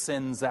Spirit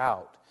sends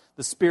out.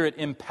 The Spirit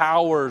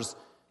empowers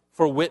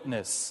for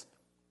witness.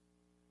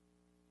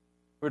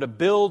 We're to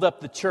build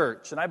up the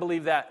church. And I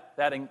believe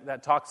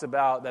that talks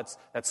about, that's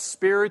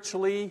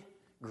spiritually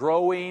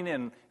growing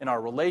in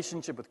our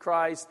relationship with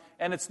Christ.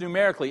 And it's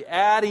numerically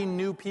adding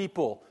new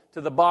people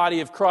to the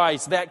body of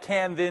Christ that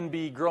can then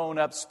be grown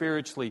up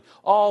spiritually.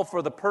 All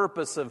for the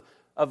purpose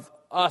of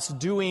us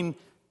doing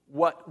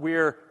what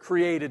we're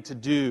created to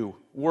do,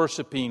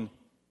 worshiping,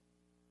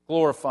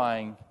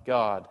 glorifying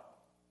God.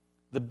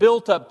 The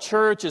built-up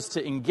church is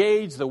to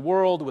engage the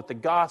world with the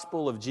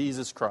gospel of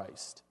Jesus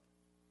Christ.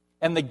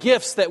 And the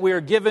gifts that we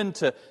are given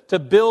to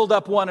build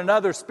up one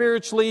another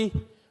spiritually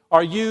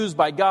are used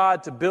by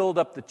God to build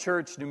up the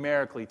church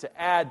numerically,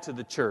 to add to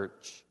the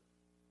church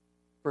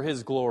for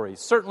His glory.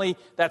 Certainly,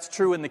 that's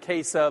true in the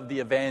case of the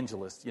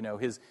evangelist. You know,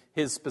 his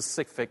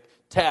specific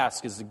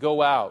task is to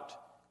go out,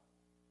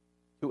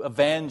 to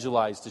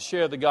evangelize, to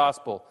share the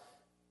gospel,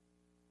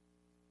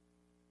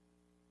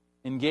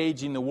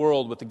 engaging the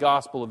world with the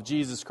gospel of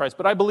Jesus Christ.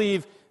 But I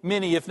believe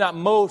many, if not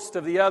most,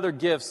 of the other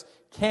gifts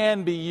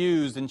can be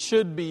used and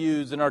should be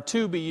used and are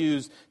to be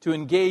used to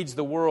engage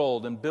the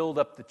world and build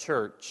up the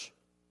church.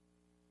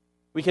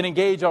 We can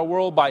engage our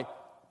world by,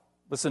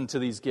 listen to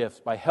these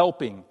gifts, by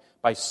helping,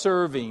 by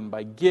serving,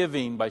 by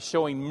giving, by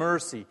showing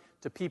mercy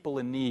to people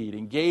in need,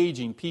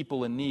 engaging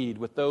people in need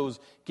with those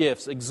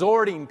gifts,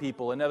 exhorting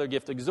people, another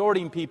gift,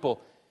 exhorting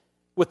people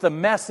with the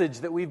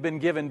message that we've been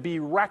given, be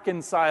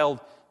reconciled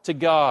to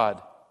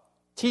God,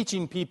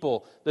 teaching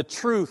people the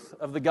truth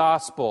of the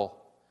gospel,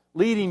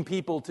 leading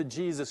people to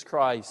Jesus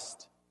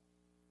Christ.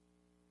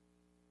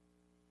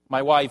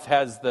 My wife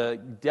has the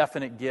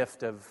definite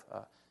gift of,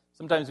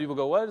 sometimes people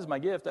go, what is my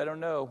gift? I don't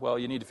know. Well,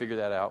 you need to figure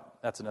that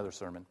out. That's another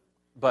sermon.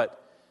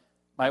 But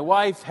my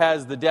wife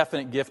has the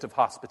definite gift of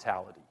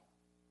hospitality.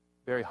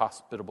 Very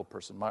hospitable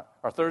person.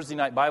 Our Thursday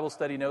night Bible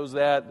study knows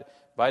that.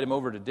 Invite them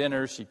over to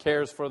dinner. She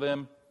cares for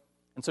them.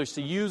 And so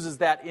she uses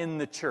that in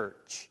the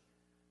church.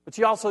 But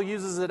she also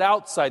uses it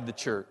outside the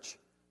church,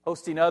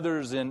 hosting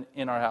others in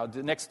our house.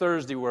 Next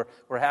Thursday, we're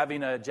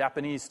having a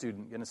Japanese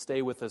student going to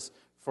stay with us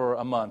for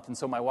a month. And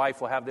so my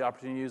wife will have the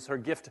opportunity to use her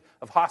gift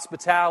of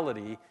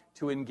hospitality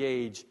to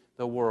engage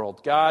the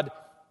world. God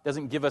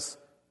doesn't give us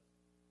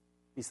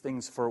these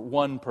things for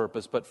one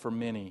purpose, but for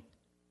many.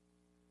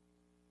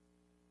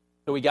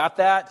 So we got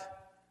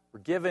that.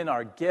 We're given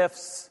our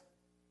gifts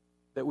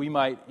that we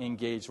might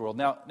engage the world.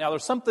 Now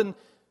there's something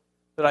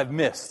that I've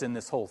missed in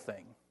this whole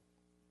thing.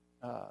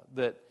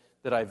 That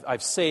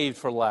I've saved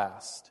for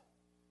last.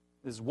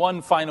 There's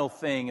one final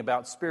thing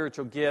about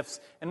spiritual gifts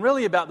and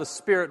really about the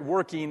Spirit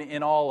working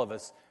in all of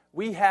us.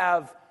 We've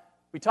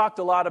talked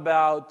a lot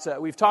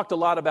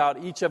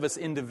about each of us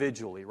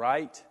individually,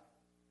 right?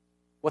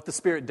 What the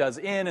Spirit does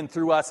in and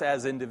through us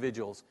as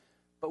individuals.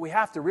 But we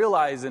have to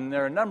realize, and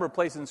there are a number of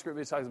places in Scripture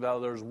that talks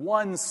about there's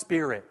one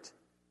Spirit.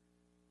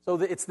 So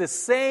that it's the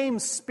same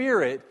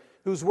Spirit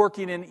who's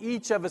working in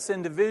each of us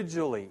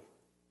individually.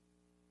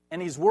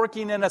 And He's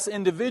working in us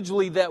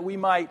individually that we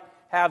might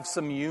have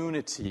some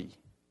unity.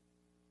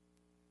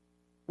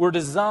 We're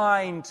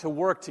designed to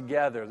work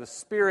together. The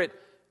Spirit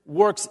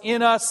works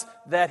in us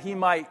that He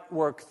might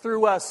work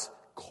through us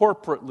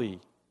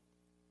corporately.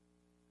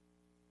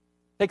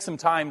 Take some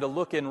time to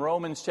look in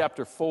Romans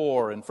chapter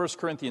 4 and 1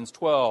 Corinthians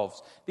 12.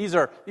 These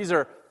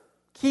are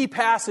key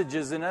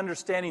passages in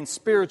understanding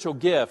spiritual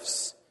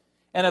gifts.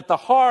 And at the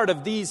heart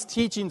of these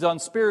teachings on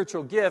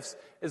spiritual gifts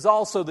is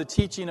also the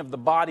teaching of the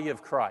body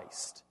of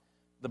Christ.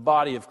 The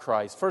body of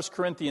Christ. 1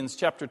 Corinthians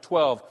chapter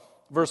 12,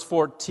 verse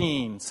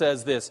 14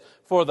 says this,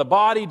 "For the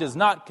body does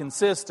not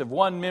consist of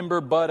one member,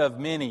 but of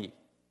many."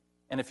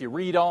 And if you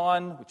read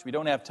on, which we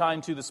don't have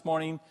time to this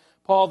morning,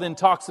 Paul then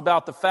talks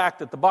about the fact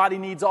that the body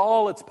needs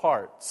all its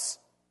parts.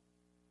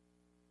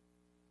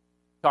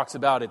 He talks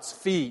about its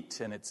feet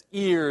and its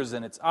ears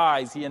and its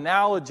eyes. He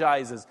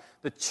analogizes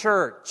the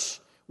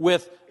church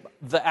with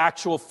the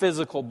actual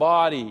physical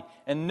body.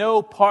 And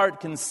no part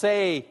can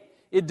say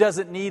it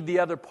doesn't need the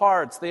other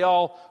parts. They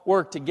all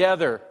work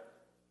together.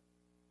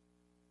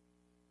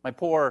 My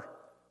poor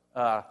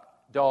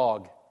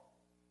dog,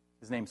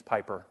 his name's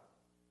Piper.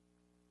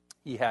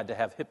 He had to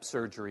have hip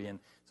surgery,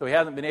 and so he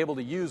hasn't been able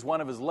to use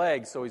one of his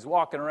legs, so he's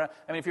walking around.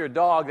 I mean, if you're a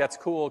dog, that's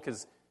cool,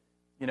 because,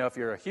 you know, if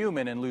you're a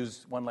human and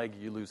lose one leg,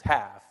 you lose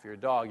half. If you're a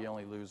dog, you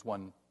only lose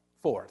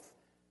 1/4.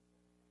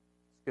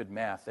 Good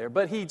math there.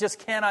 But he just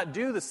cannot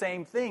do the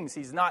same things.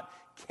 He's not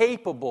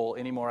capable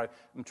anymore.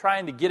 I'm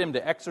trying to get him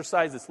to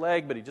exercise his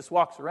leg, but he just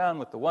walks around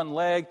with the one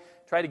leg.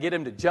 Try to get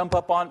him to jump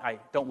up on. I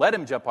don't let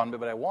him jump on me,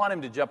 but I want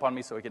him to jump on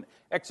me so he can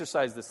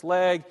exercise this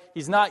leg.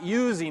 He's not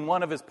using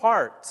one of his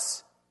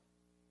parts.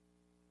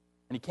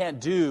 And he can't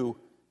do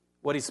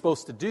what he's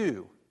supposed to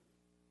do.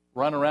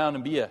 Run around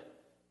and be a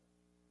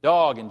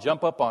dog and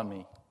jump up on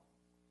me.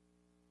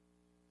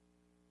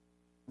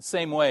 The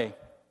same way,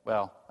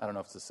 well, I don't know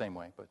if it's the same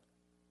way, but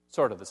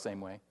sort of the same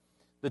way.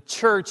 The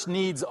church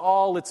needs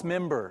all its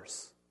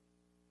members.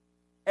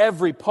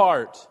 Every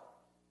part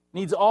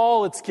needs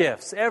all its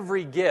gifts,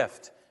 every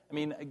gift. I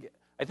mean,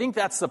 I think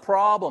that's the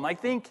problem. I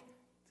think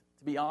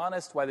to be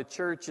honest, why the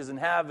church isn't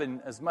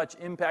having as much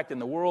impact in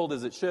the world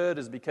as it should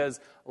is because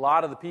a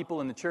lot of the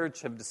people in the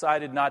church have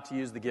decided not to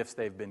use the gifts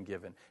they've been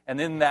given. And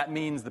then that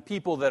means the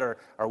people that are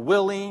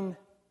willing,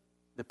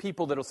 the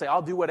people that will say,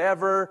 I'll do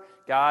whatever,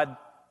 God,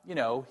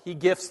 He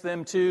gifts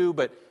them too,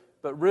 but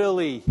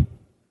really,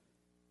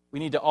 we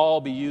need to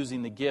all be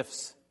using the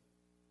gifts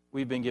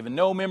we've been given.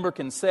 No member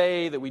can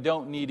say that we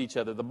don't need each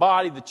other. The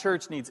body, the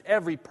church, needs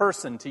every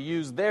person to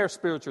use their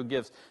spiritual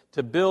gifts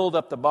to build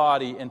up the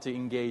body and to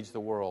engage the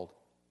world.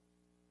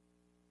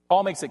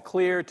 Paul makes it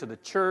clear to the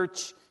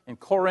church in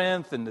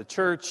Corinth and the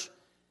church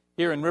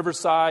here in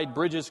Riverside,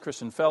 Bridges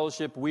Christian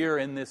Fellowship, we're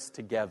in this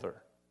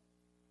together.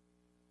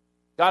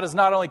 God has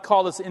not only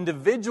called us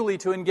individually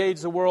to engage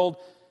the world,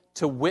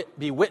 to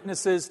be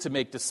witnesses, to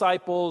make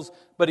disciples,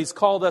 but He's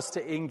called us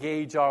to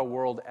engage our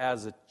world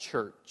as a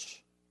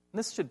church. And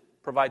this should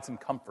provide some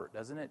comfort,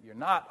 doesn't it? You're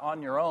not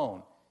on your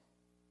own.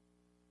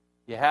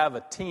 You have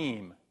a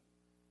team.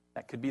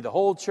 That could be the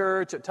whole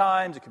church at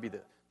times. It could be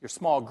your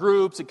small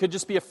groups. It could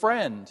just be a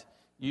friend.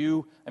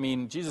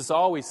 Jesus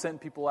always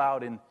sent people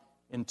out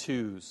in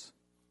twos.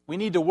 We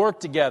need to work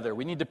together.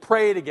 We need to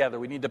pray together.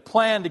 We need to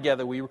plan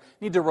together. We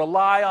need to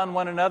rely on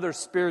one another's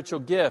spiritual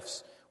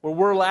gifts. Where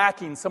we're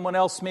lacking, someone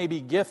else may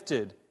be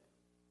gifted.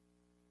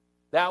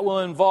 That will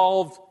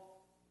involve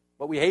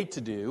what we hate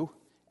to do,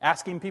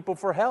 asking people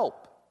for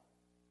help.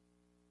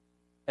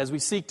 As we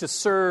seek to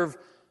serve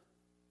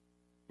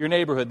your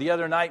neighborhood. The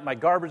other night, my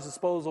garbage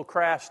disposal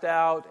crashed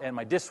out, and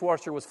my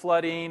dishwasher was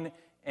flooding,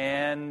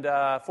 and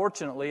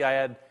fortunately, I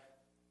had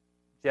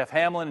Jeff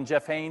Hamlin and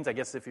Jeff Haynes. I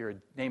guess if your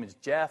name is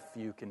Jeff,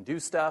 you can do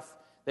stuff.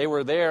 They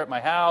were there at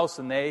my house,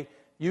 and they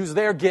used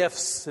their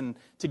gifts, and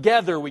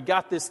together we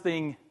got this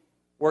thing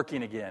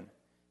working again.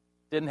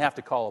 Didn't have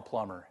to call a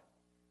plumber.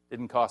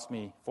 Didn't cost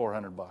me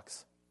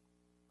 $400.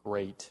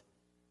 Great.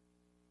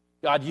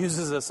 God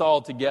uses us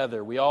all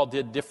together. We all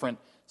did different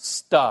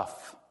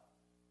stuff.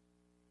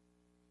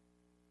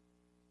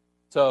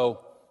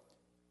 So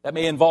that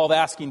may involve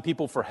asking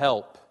people for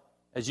help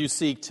as you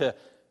seek to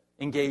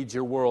engage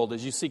your world,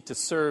 as you seek to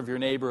serve your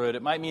neighborhood.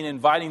 It might mean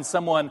inviting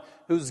someone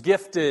who's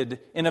gifted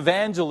in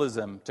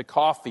evangelism to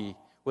coffee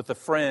with a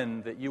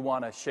friend that you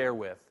want to share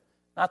with.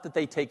 Not that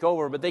they take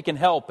over, but they can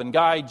help and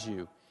guide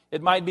you.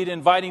 It might be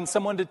inviting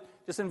someone to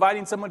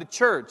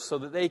church so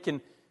that they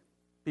can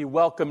be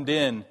welcomed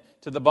in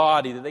to the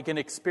body, that they can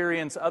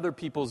experience other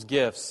people's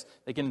gifts.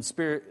 They can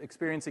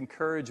experience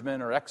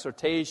encouragement or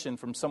exhortation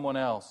from someone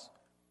else.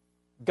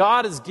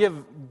 God has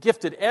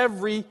gifted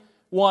every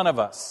one of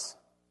us.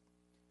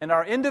 And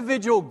our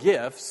individual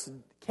gifts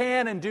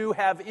can and do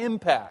have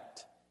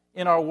impact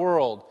in our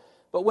world.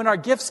 But when our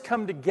gifts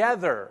come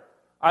together,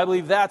 I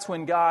believe that's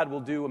when God will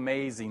do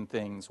amazing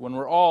things. When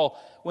we're all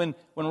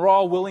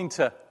willing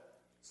to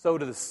sow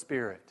to the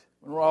Spirit.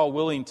 When we're all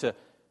willing to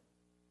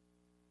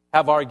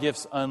have our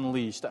gifts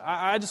unleashed.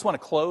 I just want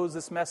to close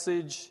this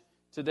message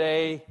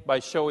today by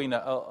showing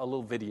a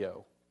little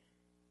video.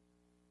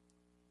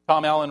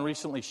 Tom Allen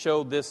recently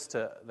showed this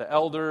to the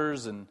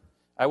elders, and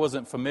I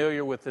wasn't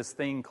familiar with this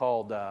thing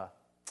called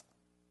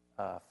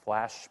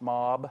flash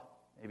mob.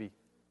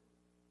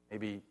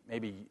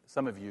 Maybe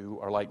some of you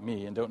are like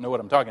me and don't know what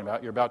I'm talking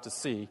about. You're about to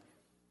see.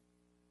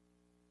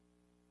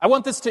 I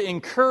want this to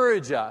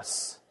encourage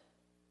us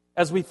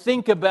as we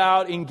think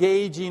about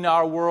engaging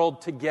our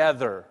world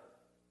together.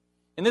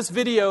 In this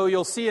video,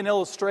 you'll see an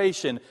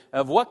illustration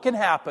of what can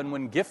happen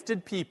when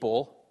gifted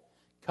people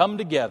come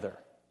together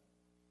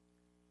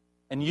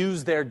and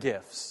use their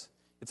gifts.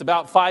 It's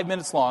about 5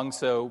 minutes long,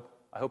 so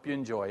I hope you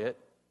enjoy it.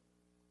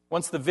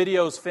 Once the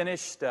video's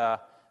finished,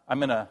 I'm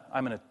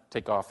gonna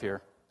take off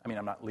here.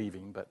 I'm not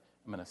leaving, but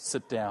I'm going to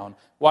sit down,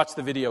 watch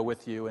the video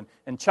with you,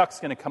 and Chuck's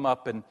going to come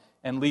up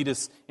and lead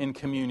us in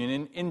communion.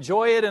 And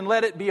enjoy it and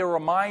let it be a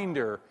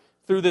reminder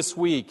through this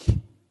week.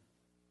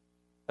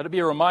 Let it be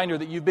a reminder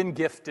that you've been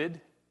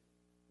gifted,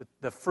 that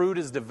the fruit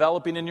is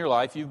developing in your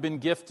life. You've been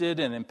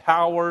gifted and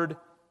empowered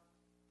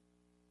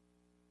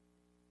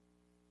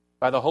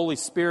by the Holy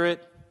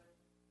Spirit,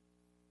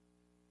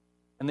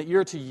 and that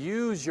you're to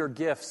use your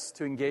gifts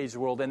to engage the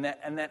world, and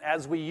that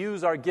as we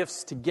use our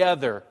gifts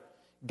together,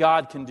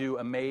 God can do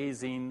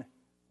amazing,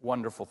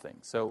 wonderful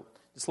things. So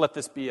just let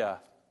this be a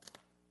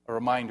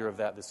reminder of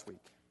that this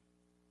week.